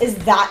fitness is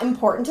that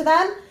important to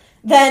them,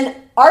 then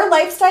our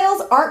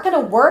lifestyles aren't going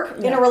to work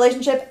in a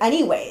relationship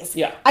anyways.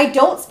 Yeah. I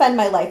don't spend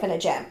my life in a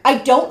gym. I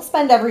don't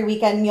spend every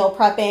weekend meal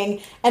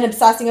prepping and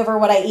obsessing over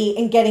what I eat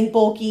and getting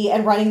bulky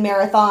and running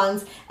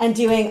marathons and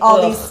doing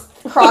all these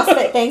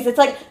CrossFit things. It's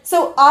like,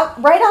 so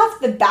right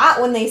off the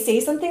bat, when they say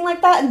something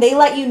like that and they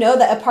let you know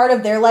that a part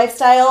of their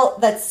lifestyle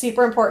that's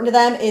super important to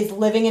them is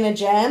living in a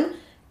gym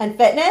and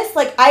fitness,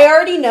 like I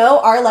already know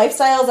our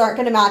lifestyles aren't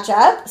going to match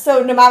up.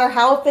 So no matter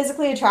how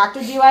physically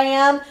attracted you I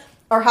am,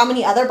 or how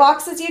many other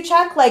boxes you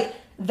check, like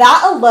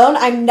that alone,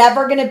 I'm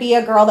never going to be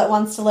a girl that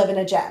wants to live in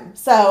a gym.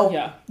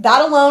 So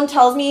that alone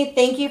tells me,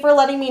 thank you for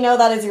letting me know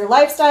that is your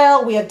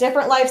lifestyle. We have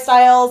different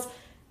lifestyles,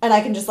 and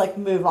I can just like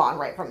move on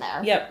right from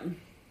there. Yep.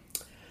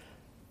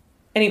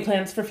 Any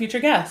plans for future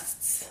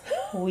guests?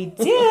 We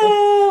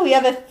do. We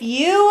have a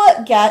few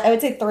I would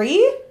say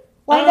 3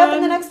 lined up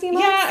in the next few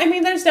months. Yeah, I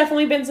mean, there's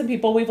definitely been some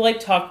people we've like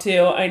talked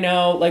to. I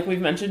know, like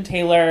we've mentioned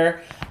Taylor,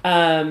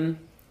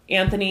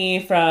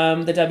 Anthony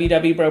from the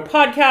WW Bro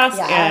podcast,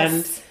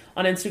 and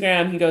on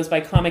Instagram he goes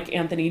by Comic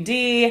Anthony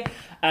D.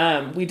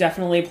 We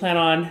definitely plan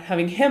on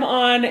having him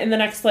on in the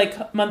next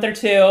like month or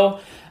two.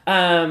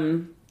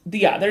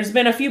 There's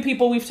been a few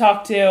people we've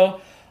talked to.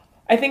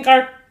 I think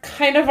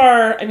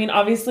I mean,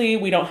 obviously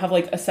we don't have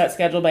like a set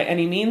schedule by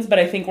any means, but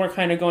I think we're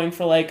kind of going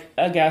for like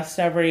a guest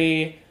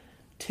every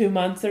 2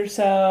 months or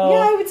so.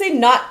 Yeah, I would say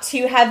not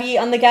too heavy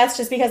on the guests,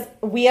 just because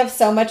we have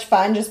so much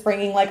fun just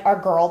bringing like our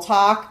girl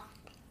talk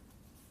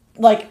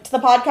like to the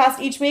podcast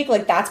each week.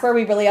 Like that's where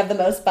we really have the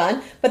most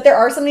fun. But there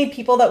are so many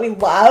people that we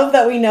love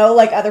that we know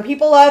like other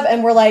people love,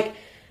 and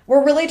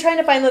we're really trying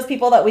to find those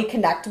people that we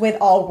connect with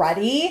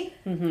already.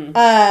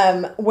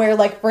 Where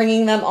like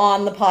bringing them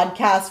on the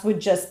podcast would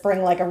just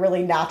bring like a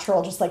really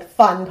natural, just like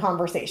fun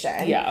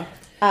conversation. Yeah.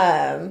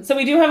 So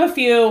we do have a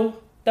few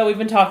that we've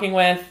been talking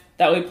with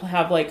that we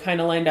have like kind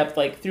of lined up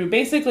like through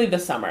basically the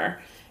summer.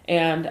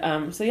 And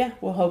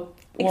we'll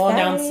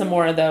announce some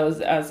more of those,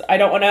 as I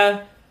don't want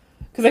to,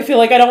 because I feel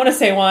like I don't want to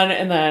say one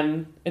and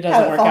then it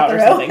doesn't work out or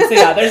something. So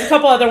yeah, there's a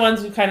couple other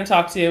ones we've kind of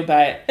talked to,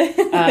 but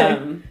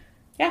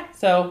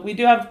so we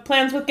do have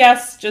plans with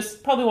guests,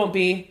 just probably won't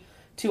be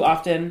too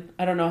often.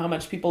 I don't know how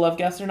much people love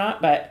guests or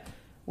not, but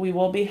we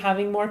will be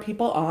having more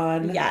people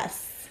on.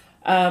 Yes.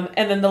 And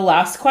then the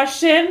last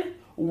question,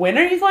 when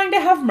are you going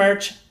to have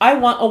merch? I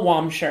want a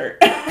WOM shirt.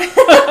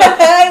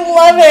 I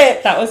love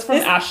it. That was from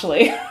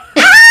Ashley.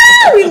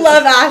 We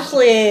love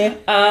Ashley.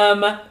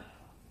 I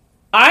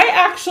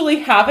actually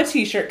have a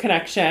t-shirt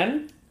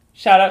connection.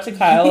 Shout out to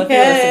Kyle if you're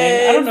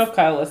listening. I don't know if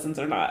Kyle listens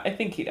or not. I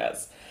think he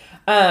does.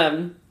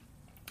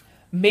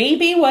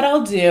 Maybe what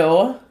I'll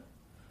do,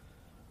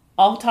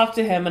 I'll talk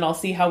to him and I'll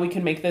see how we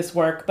can make this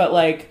work. But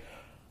like,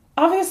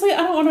 obviously I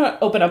don't want to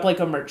open up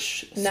like a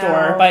merch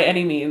store by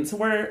any means.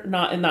 We're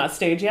not in that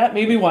stage yet.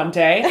 Maybe one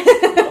day.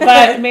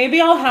 But maybe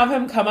I'll have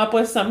him come up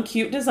with some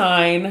cute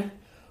design.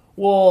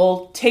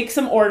 We'll take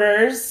some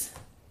orders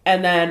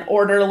and then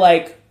order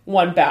like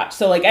one batch.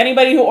 So like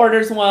anybody who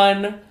orders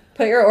one,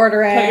 Put your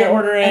order in.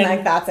 And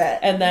like that's it.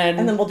 And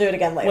then we'll do it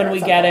again later. When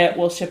we get it,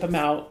 we'll ship them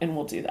out and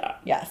we'll do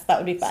that. Yes, that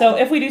would be fun. So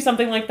if we do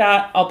something like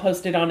that, I'll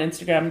post it on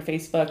Instagram and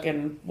Facebook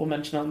and we'll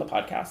mention it on the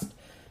podcast.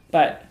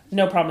 But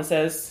no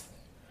promises.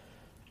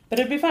 But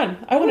it'd be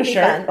fun. I want a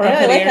shirt or a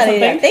hoodie or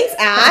something. Thanks,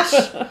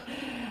 Ash.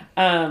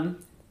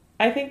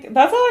 I think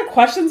that's all our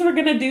questions we're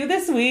going to do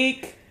this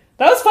week.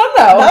 That was fun,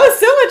 though. That was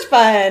so much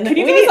fun. Can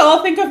you guys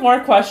all think of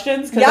more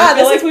questions? Because I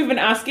feel like we've been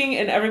asking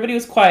and everybody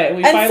was quiet.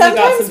 We finally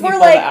got some people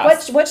to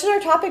ask. What should our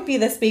topic be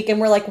this week? And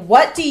we're like,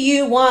 what do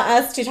you want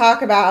us to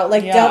talk about?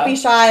 Like, don't be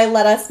shy.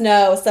 Let us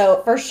know.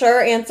 So for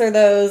sure, answer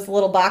those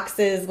little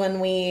boxes when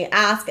we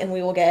ask, and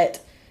we will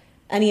get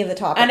any of the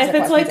topics. And if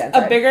it's like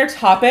a bigger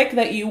topic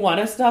that you want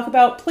us to talk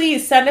about,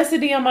 please send us a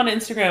DM on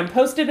Instagram.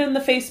 Post it in the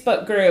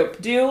Facebook group.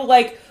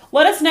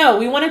 Let us know.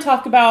 We want to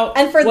talk about.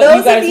 And for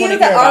those of you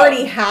that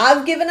already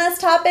have given us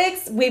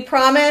topics, we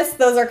promise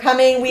those are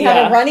coming. We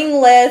have a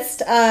running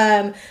list.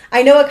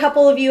 I know a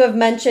couple of you have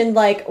mentioned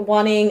like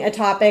wanting a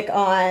topic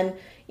on,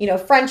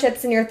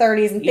 friendships in your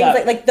 30s and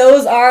things like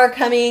those are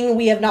coming.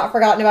 We have not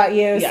forgotten about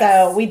you. Yes.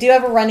 So we do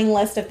have a running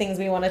list of things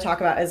we want to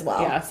talk about as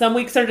well. Yeah. Some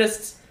weeks are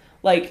just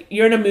like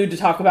you're in a mood to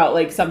talk about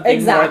like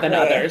something more than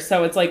others.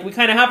 So it's like we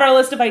kind of have our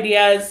list of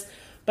ideas,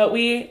 but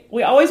we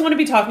always want to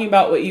be talking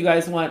about what you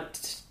guys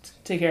want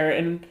to hear,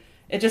 and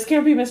it just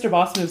can't be Mr.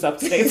 Boss Moves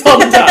Upstates all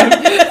the time.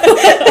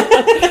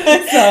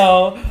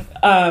 So,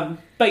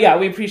 but yeah,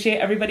 we appreciate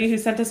everybody who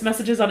sent us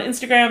messages on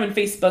Instagram and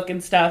Facebook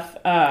and stuff,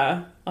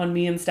 on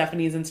me and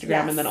Stephanie's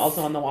Instagram, and then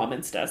also on the WOM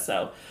Insta.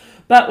 So,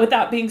 but with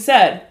that being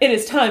said, it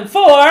is time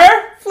for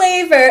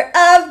Flavor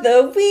of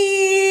the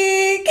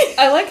Week.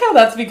 I like how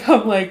that's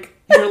become like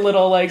your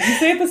little like you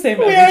say it the same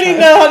every time. We already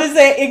know how to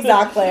say it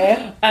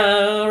exactly.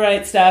 All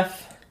right, Steph.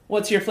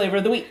 What's your flavor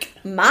of the week?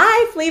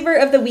 My flavor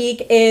of the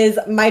week is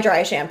my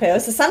dry shampoo.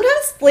 So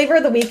sometimes flavor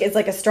of the week is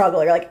like a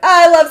struggle. You're like,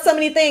 I love so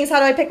many things. How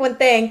do I pick one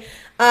thing?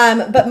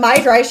 But my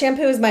dry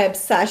shampoo is my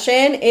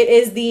obsession. It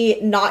is the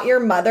Not Your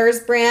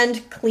Mother's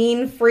brand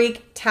Clean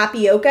Freak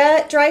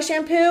Tapioca dry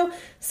shampoo.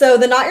 So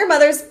the Not Your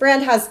Mother's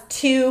brand has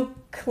 2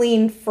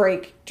 Clean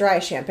Freak dry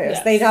shampoos.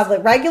 Yes. They have the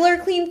regular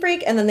Clean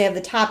Freak, and then they have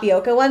the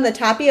tapioca one. The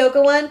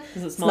tapioca one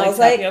does it smell like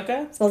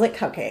tapioca? Smells like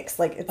cupcakes.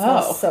 Like it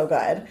smells so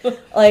good.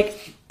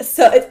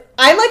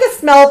 I'm like a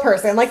smell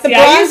person. Like the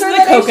bronzer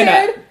that I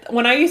shared.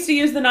 When I used to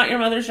use the Not Your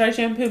Mother's dry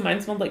shampoo,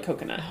 mine smelled like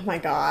coconut. Oh my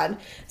god.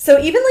 So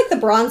even like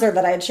the bronzer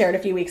that I had shared a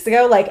few weeks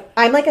ago, like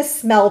I'm like a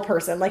smell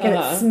person. Like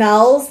it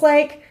smells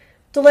like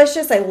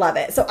delicious. I love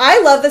it. So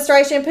I love this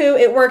dry shampoo.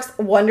 It works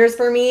wonders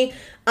for me.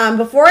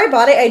 Before I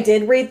bought it, I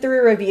did read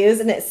through reviews,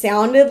 and it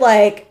sounded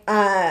like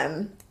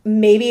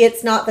maybe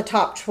it's not the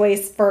top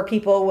choice for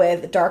people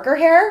with darker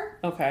hair.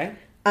 Okay.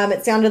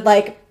 It sounded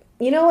like,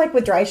 like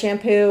with dry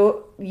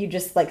shampoo, you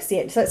just like see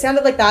it. So it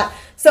sounded like that.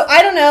 So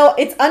I don't know.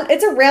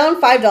 It's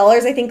around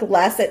 $5, I think,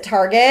 less at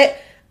Target.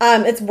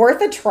 It's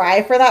worth a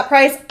try for that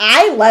price.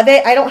 I love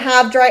it. I don't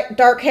have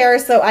dark hair,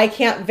 so I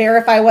can't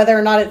verify whether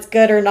or not it's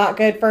good or not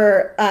good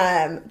for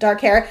dark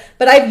hair.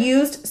 But I've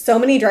used so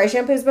many dry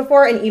shampoos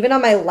before, and even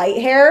on my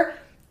light hair,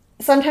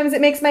 sometimes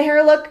it makes my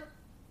hair look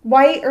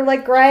white or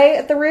like gray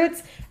at the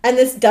roots. And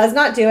this does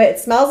not do it. It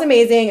smells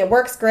amazing. It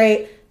works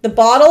great. The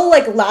bottle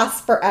like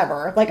lasts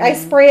forever. Like I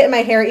spray it in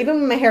my hair. Even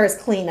when my hair is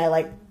clean, I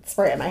like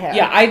spray it in my hair.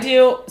 Yeah, I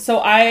do. So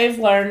I've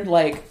learned,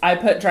 like, I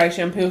put dry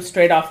shampoo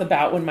straight off the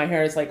bat when my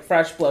hair is, like,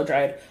 fresh,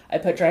 blow-dried. I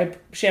put dry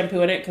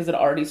shampoo in it because it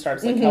already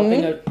starts, like,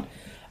 helping it.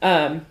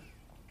 And,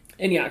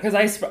 yeah, because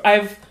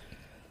I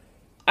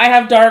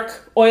have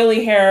dark,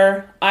 oily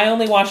hair. I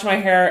only wash my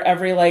hair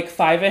every, like,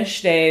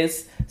 5-ish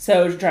days.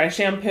 So dry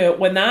shampoo,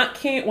 when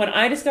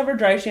I discovered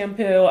dry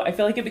shampoo, I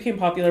feel like it became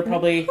popular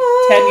probably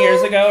 10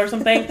 years ago or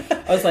something.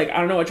 I was like, I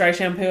don't know what dry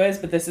shampoo is,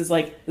 but this is,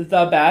 like,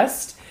 the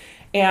best.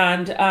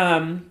 And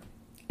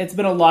it's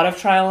been a lot of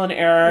trial and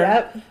error.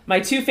 Yep.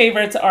 My two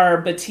favorites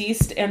are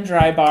Batiste and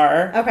Dry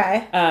Bar.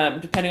 Okay.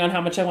 Depending on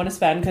how much I want to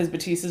spend, because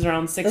Batiste is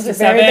around $6 to Those are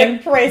very $7.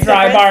 big price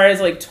Dry difference. Bar is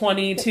like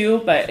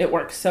 $22, but it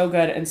works so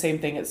good. And same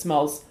thing, it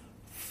smells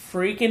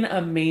freaking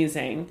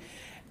amazing.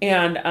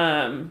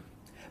 And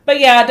but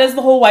yeah, it does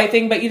the whole white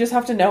thing, but you just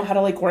have to know how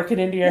to like work it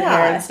into your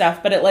hair and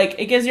stuff. But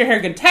it gives your hair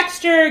good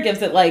texture,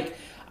 gives it like,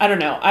 I don't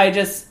know. I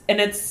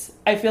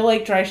feel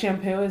like dry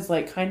shampoo is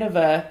like kind of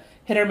a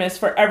hit or miss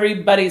for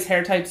everybody's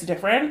hair type's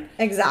different.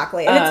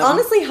 Exactly. And it's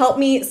honestly helped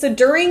me. So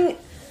during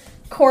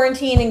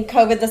quarantine and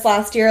COVID this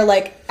last year,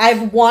 like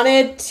I've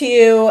wanted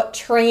to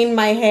train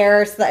my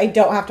hair so that I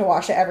don't have to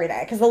wash it every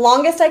day. Because the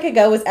longest I could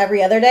go was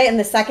every other day. And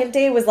the second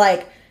day was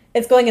like,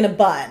 it's going in a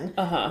bun.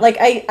 Like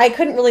I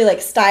couldn't really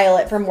like style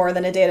it for more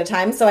than a day at a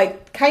time. So I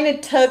kind of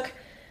took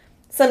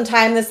some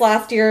time this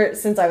last year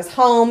since I was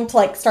home to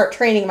like start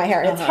training my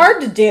hair. And it's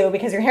hard to do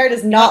because your hair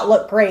does not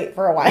look great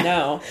for a while.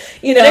 No.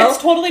 You know? But it's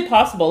totally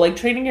possible. Like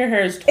training your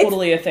hair is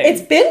totally a thing.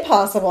 It's been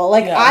possible.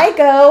 Like I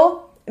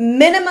go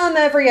minimum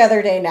every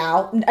other day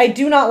now. I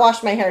do not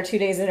wash my hair 2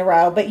 days in a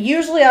row, but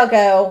usually I'll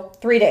go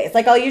 3 days.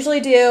 Like I'll usually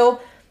do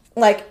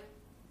like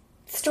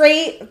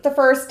straight the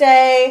first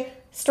day,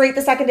 straight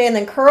the second day, and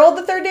then curled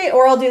the third day,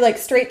 or I'll do like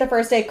straight the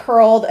first day,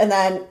 curled, and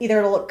then either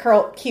it'll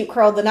look cute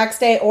curled the next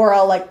day, or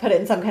I'll like put it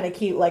in some kind of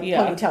cute like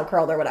ponytail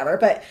curled or whatever.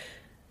 But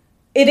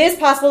it is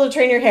possible to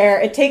train your hair.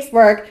 It takes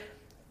work.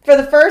 For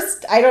the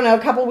first, I don't know,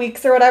 couple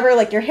weeks or whatever,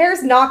 like your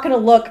hair's not going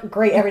to look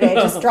great every day.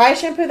 Just dry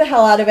shampoo the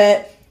hell out of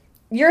it.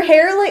 Your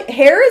hair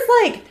is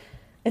like,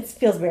 it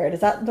feels weird.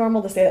 Is that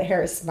normal to say that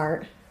hair is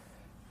smart?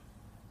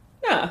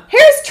 Yeah.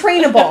 Hair is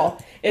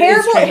trainable.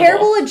 Trainable. Hair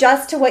will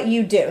adjust to what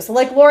you do. So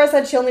like Laura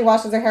said, she only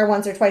washes her hair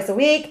once or twice a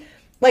week.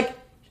 Like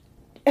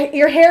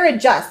your hair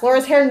adjusts.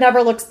 Laura's hair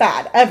never looks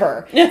bad,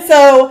 ever.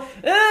 So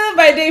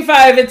by day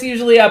 5, it's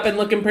usually up and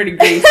looking pretty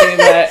greasy.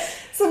 But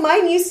so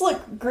mine used to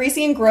look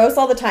greasy and gross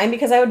all the time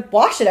because I would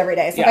wash it every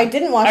day. So if I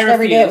didn't wash it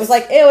every day, it was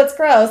like, ew, it's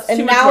gross.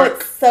 And now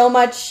it's so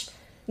much.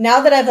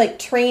 Now that I've like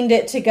trained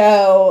it to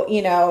go,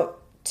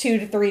 2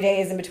 to 3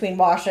 days in between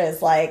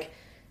washes, like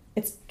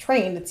it's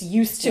trained. It's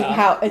used to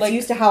how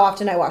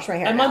often I wash my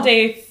hair. I'm now. on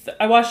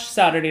I washed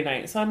Saturday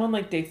night, so I'm on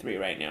like day 3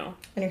 right now.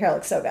 And your hair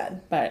looks so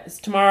good. But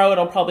tomorrow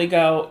it'll probably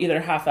go either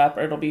half up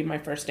or it'll be my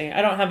first day.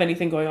 I don't have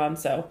anything going on,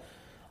 so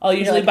I'll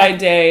usually by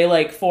day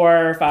like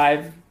 4 or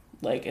 5,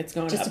 like it's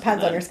going. Just up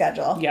depends on your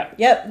schedule.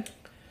 Yep.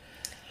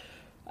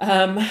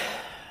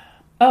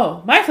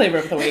 Oh, my flavor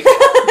of the week.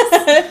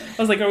 I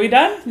was like, are we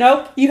done?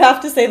 Nope. You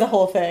have to say the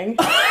whole thing.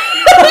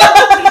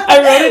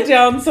 I wrote it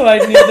down so I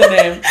knew the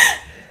name.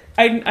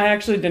 I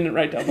actually didn't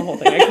write down the whole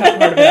thing. I cut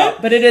part of it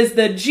out. But it is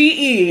the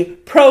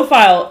GE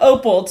Profile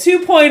Opal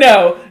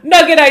 2.0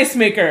 Nugget Ice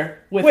Maker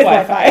with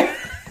Wi-Fi.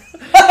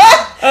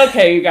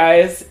 Okay, you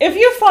guys. If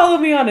you follow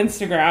me on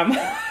Instagram,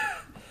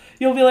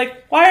 you'll be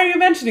like, why are you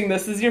mentioning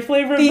this as your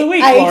flavor of the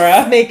week,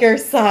 Laura? Ice Maker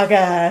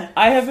Saga.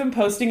 I have been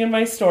posting in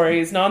my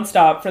stories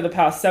nonstop for the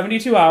past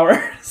 72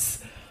 hours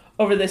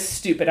over this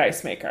stupid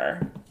ice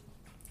maker.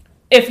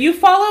 If you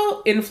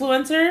follow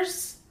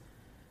influencers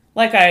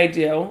like I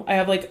do, I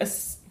have like a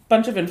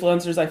bunch of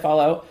influencers I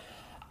follow.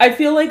 I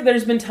feel like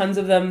there's been tons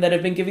of them that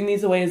have been giving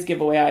these away as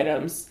giveaway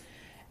items.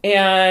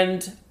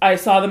 And I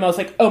saw them, I was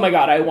like, oh my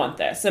God, I want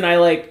this. And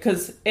I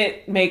because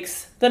it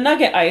makes the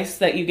nugget ice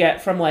that you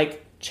get from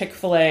like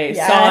Chick-fil-A,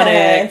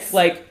 Sonic,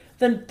 like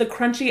the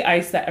crunchy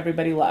ice that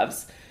everybody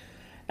loves.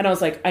 And I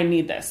was like, I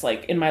need this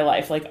like in my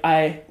life. Like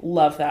I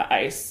love that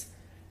ice.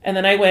 And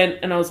then I went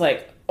and I was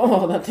like,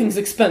 oh, that thing's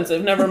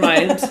expensive. Never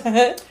mind.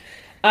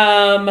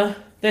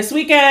 This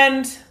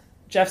weekend,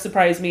 Jeff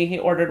surprised me. He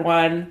ordered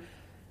one.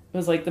 It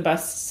was like the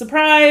best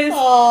surprise.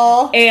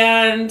 Aww.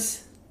 And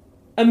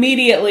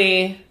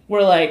immediately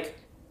we're like,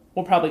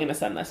 we're probably going to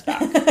send this back.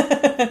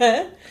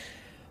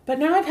 But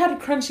now I've had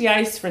crunchy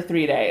ice for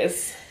 3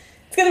 days.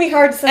 It's going to be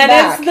hard to send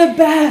back. And it's the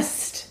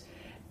best.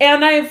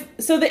 And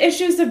so the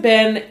issues have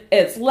been,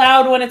 it's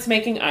loud when it's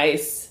making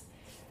ice.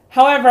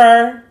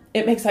 However,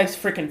 it makes ice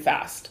freaking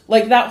fast.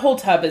 Like, that whole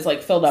tub is,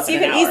 like, filled up in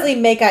an hour. So you can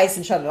easily make ice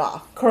and shut it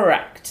off.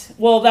 Correct.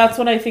 Well, that's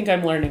what I think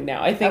I'm learning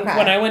now. I think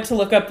when I went to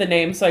look up the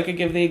name so I could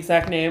give the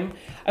exact name,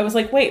 I was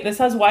like, wait, this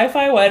has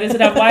Wi-Fi? Why does it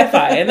have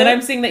Wi-Fi? And then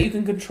I'm seeing that you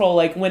can control,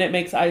 like, when it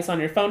makes ice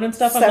on your phone and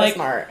stuff. I'm like,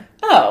 smart.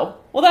 Oh,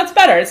 well, that's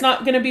better. It's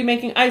not going to be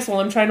making ice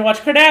while I'm trying to watch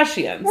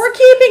Kardashians. We're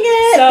keeping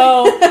it.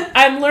 So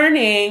I'm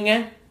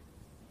learning.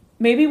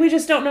 Maybe we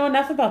just don't know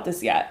enough about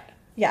this yet.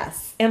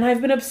 Yes. And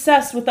I've been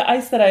obsessed with the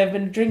ice that I have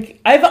been drinking.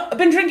 I've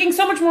been drinking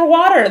so much more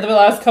water the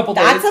last couple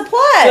days. That's a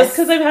plus. Just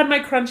because I've had my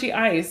crunchy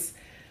ice.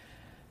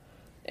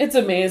 It's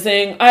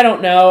amazing. I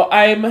don't know.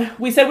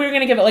 We said we were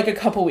going to give it like a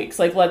couple weeks.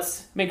 Like,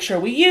 let's make sure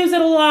we use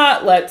it a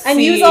lot.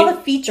 And use all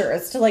the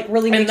features to like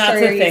really make sure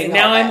you're using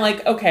now I'm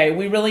like, okay,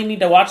 we really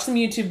need to watch some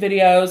YouTube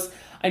videos.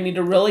 I need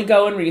to really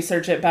go and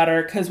research it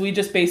better because we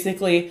just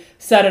basically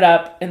set it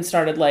up and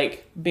started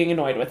like being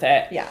annoyed with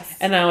it. Yes.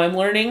 And now I'm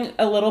learning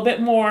a little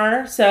bit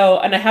more. So,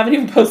 and I haven't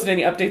even posted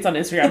any updates on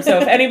Instagram. So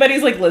if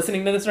anybody's like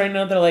listening to this right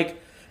now, they're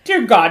like,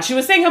 dear God, she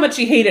was saying how much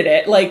she hated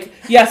it like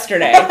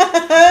yesterday.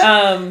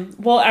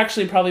 Well,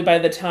 actually, probably by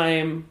the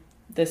time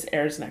this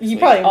airs next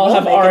week, I'll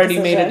have already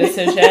made a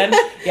decision.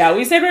 Yeah,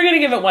 we said we were going to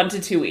give it 1 to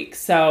 2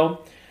 weeks.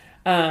 So,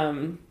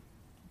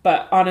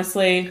 but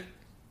honestly,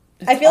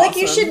 I feel like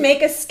you should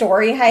make a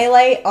story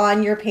highlight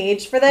on your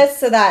page for this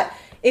so that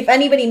if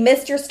anybody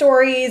missed your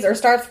stories or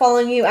starts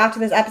following you after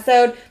this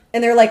episode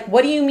and they're like,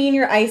 what do you mean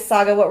your ice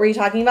saga? What were you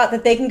talking about?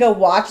 That they can go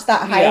watch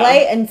that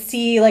highlight and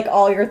see like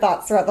all your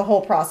thoughts throughout the whole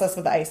process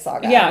with the ice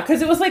saga. Yeah,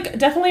 because it was like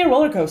definitely a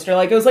roller coaster.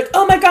 Like it was like,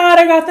 oh my God,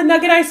 I got the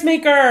nugget ice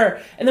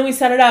maker. And then we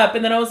set it up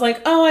and then I was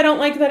like, oh, I don't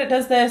like that it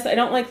does this. I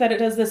don't like that it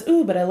does this.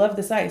 Ooh, but I love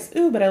this ice.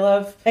 Ooh, but I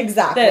love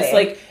this.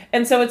 Like,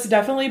 and so it's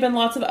definitely been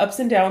lots of ups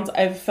and downs.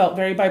 I've felt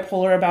very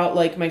bipolar about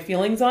like my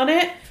feelings on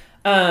it.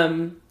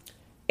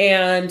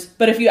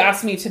 But if you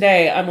ask me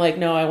today, I'm like,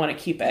 no, I want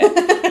to keep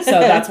it. So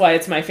that's why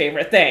it's my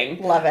favorite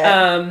thing. Love it.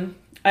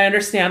 I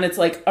understand it's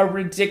like a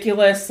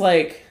ridiculous,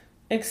 like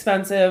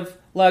expensive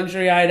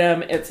luxury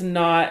item. It's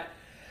not,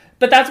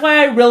 but that's why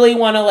I really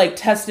want to like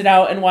test it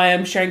out and why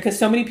I'm sharing. Because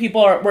so many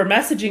people were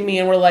messaging me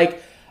and were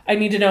like, I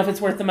need to know if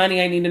it's worth the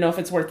money. I need to know if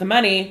it's worth the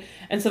money.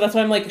 And so that's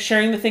why I'm like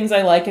sharing the things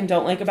I like and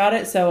don't like about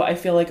it. So I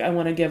feel like I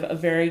want to give a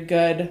very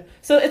good,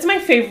 so it's my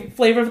favorite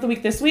flavor of the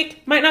week this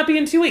week. Might not be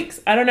in 2 weeks.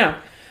 I don't know.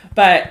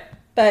 But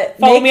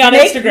follow me on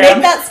Instagram.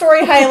 Make that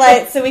story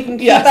highlight so we can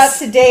keep up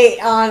to date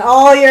on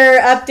all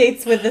your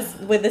updates with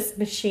this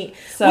machine.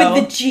 So,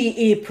 with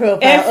the GE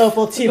Profile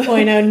Opal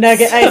 2.0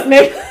 Nugget Ice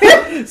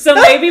Maker. So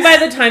maybe by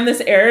the time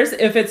this airs,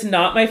 if it's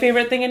not my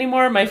favorite thing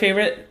anymore, my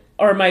favorite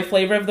or my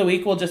flavor of the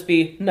week will just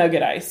be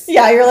nugget ice.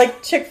 Yeah, you're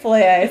like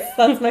Chick-fil-A ice.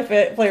 That's my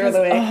flavor of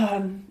the week.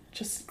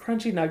 Just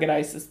crunchy nugget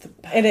ice is the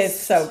best. It is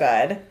so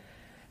good.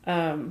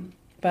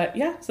 But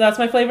yeah, so that's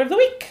my flavor of the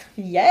week.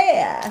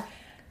 Yeah.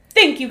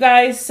 Thank you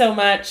guys so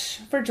much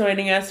for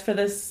joining us for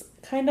this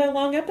kind of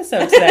long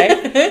episode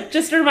today.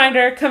 Just a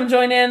reminder, come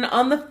join in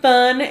on the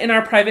fun in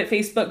our private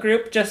Facebook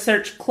group. Just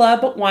search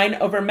Club Wine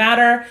Over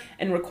Matter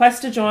and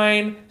request to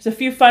join. There's a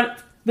few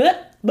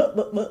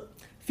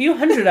few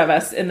hundred of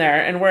us in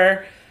there, and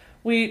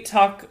we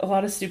talk a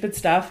lot of stupid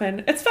stuff,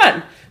 and it's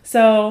fun.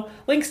 So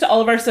links to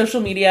all of our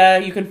social media,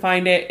 you can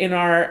find it in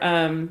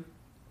our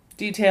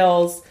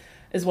details,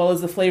 as well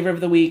as the flavor of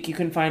the week. You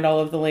can find all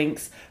of the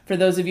links. For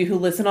those of you who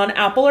listen on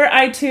Apple or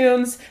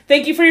iTunes,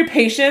 thank you for your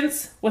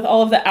patience with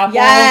all of the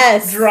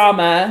Apple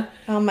drama.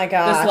 Oh my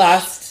gosh. This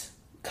last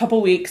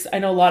couple weeks. I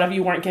know a lot of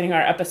you weren't getting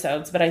our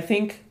episodes, but I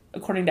think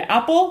according to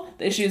Apple,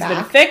 the issue has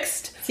been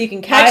fixed. So you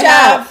can catch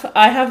up.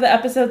 I have the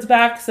episodes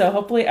back, so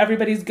hopefully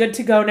everybody's good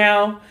to go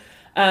now.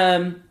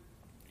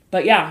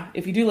 But yeah,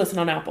 if you do listen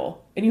on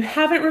Apple and you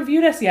haven't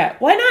reviewed us yet,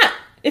 why not?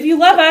 If you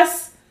love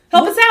us,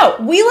 help us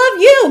out. We love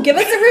you. Give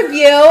us a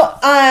review.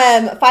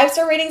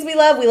 5-star ratings we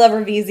love. We love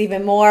reviews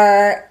even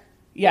more.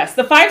 Yes,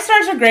 the 5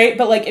 stars are great,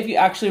 but like if you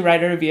actually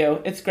write a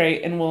review, it's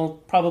great, and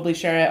we'll probably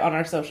share it on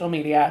our social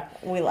media.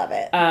 We love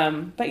it.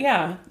 But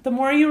yeah, the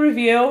more you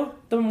review,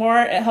 the more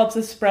it helps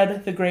us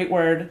spread the great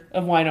word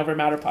of Wine Over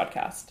Matter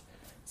podcast.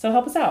 So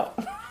help us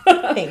out.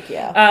 Thank you.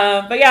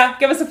 But yeah,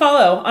 give us a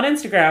follow on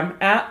Instagram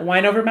at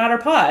Wine Over Matter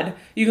Pod.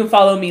 You can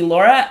follow me,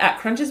 Laura, at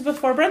Crunches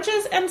Before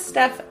Brunches, and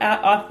Steph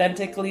at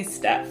Authentically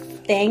Steph.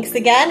 Thanks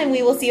again, and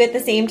we will see you at the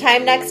same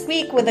time next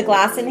week with a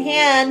glass in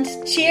hand.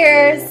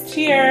 Cheers.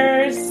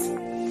 Cheers.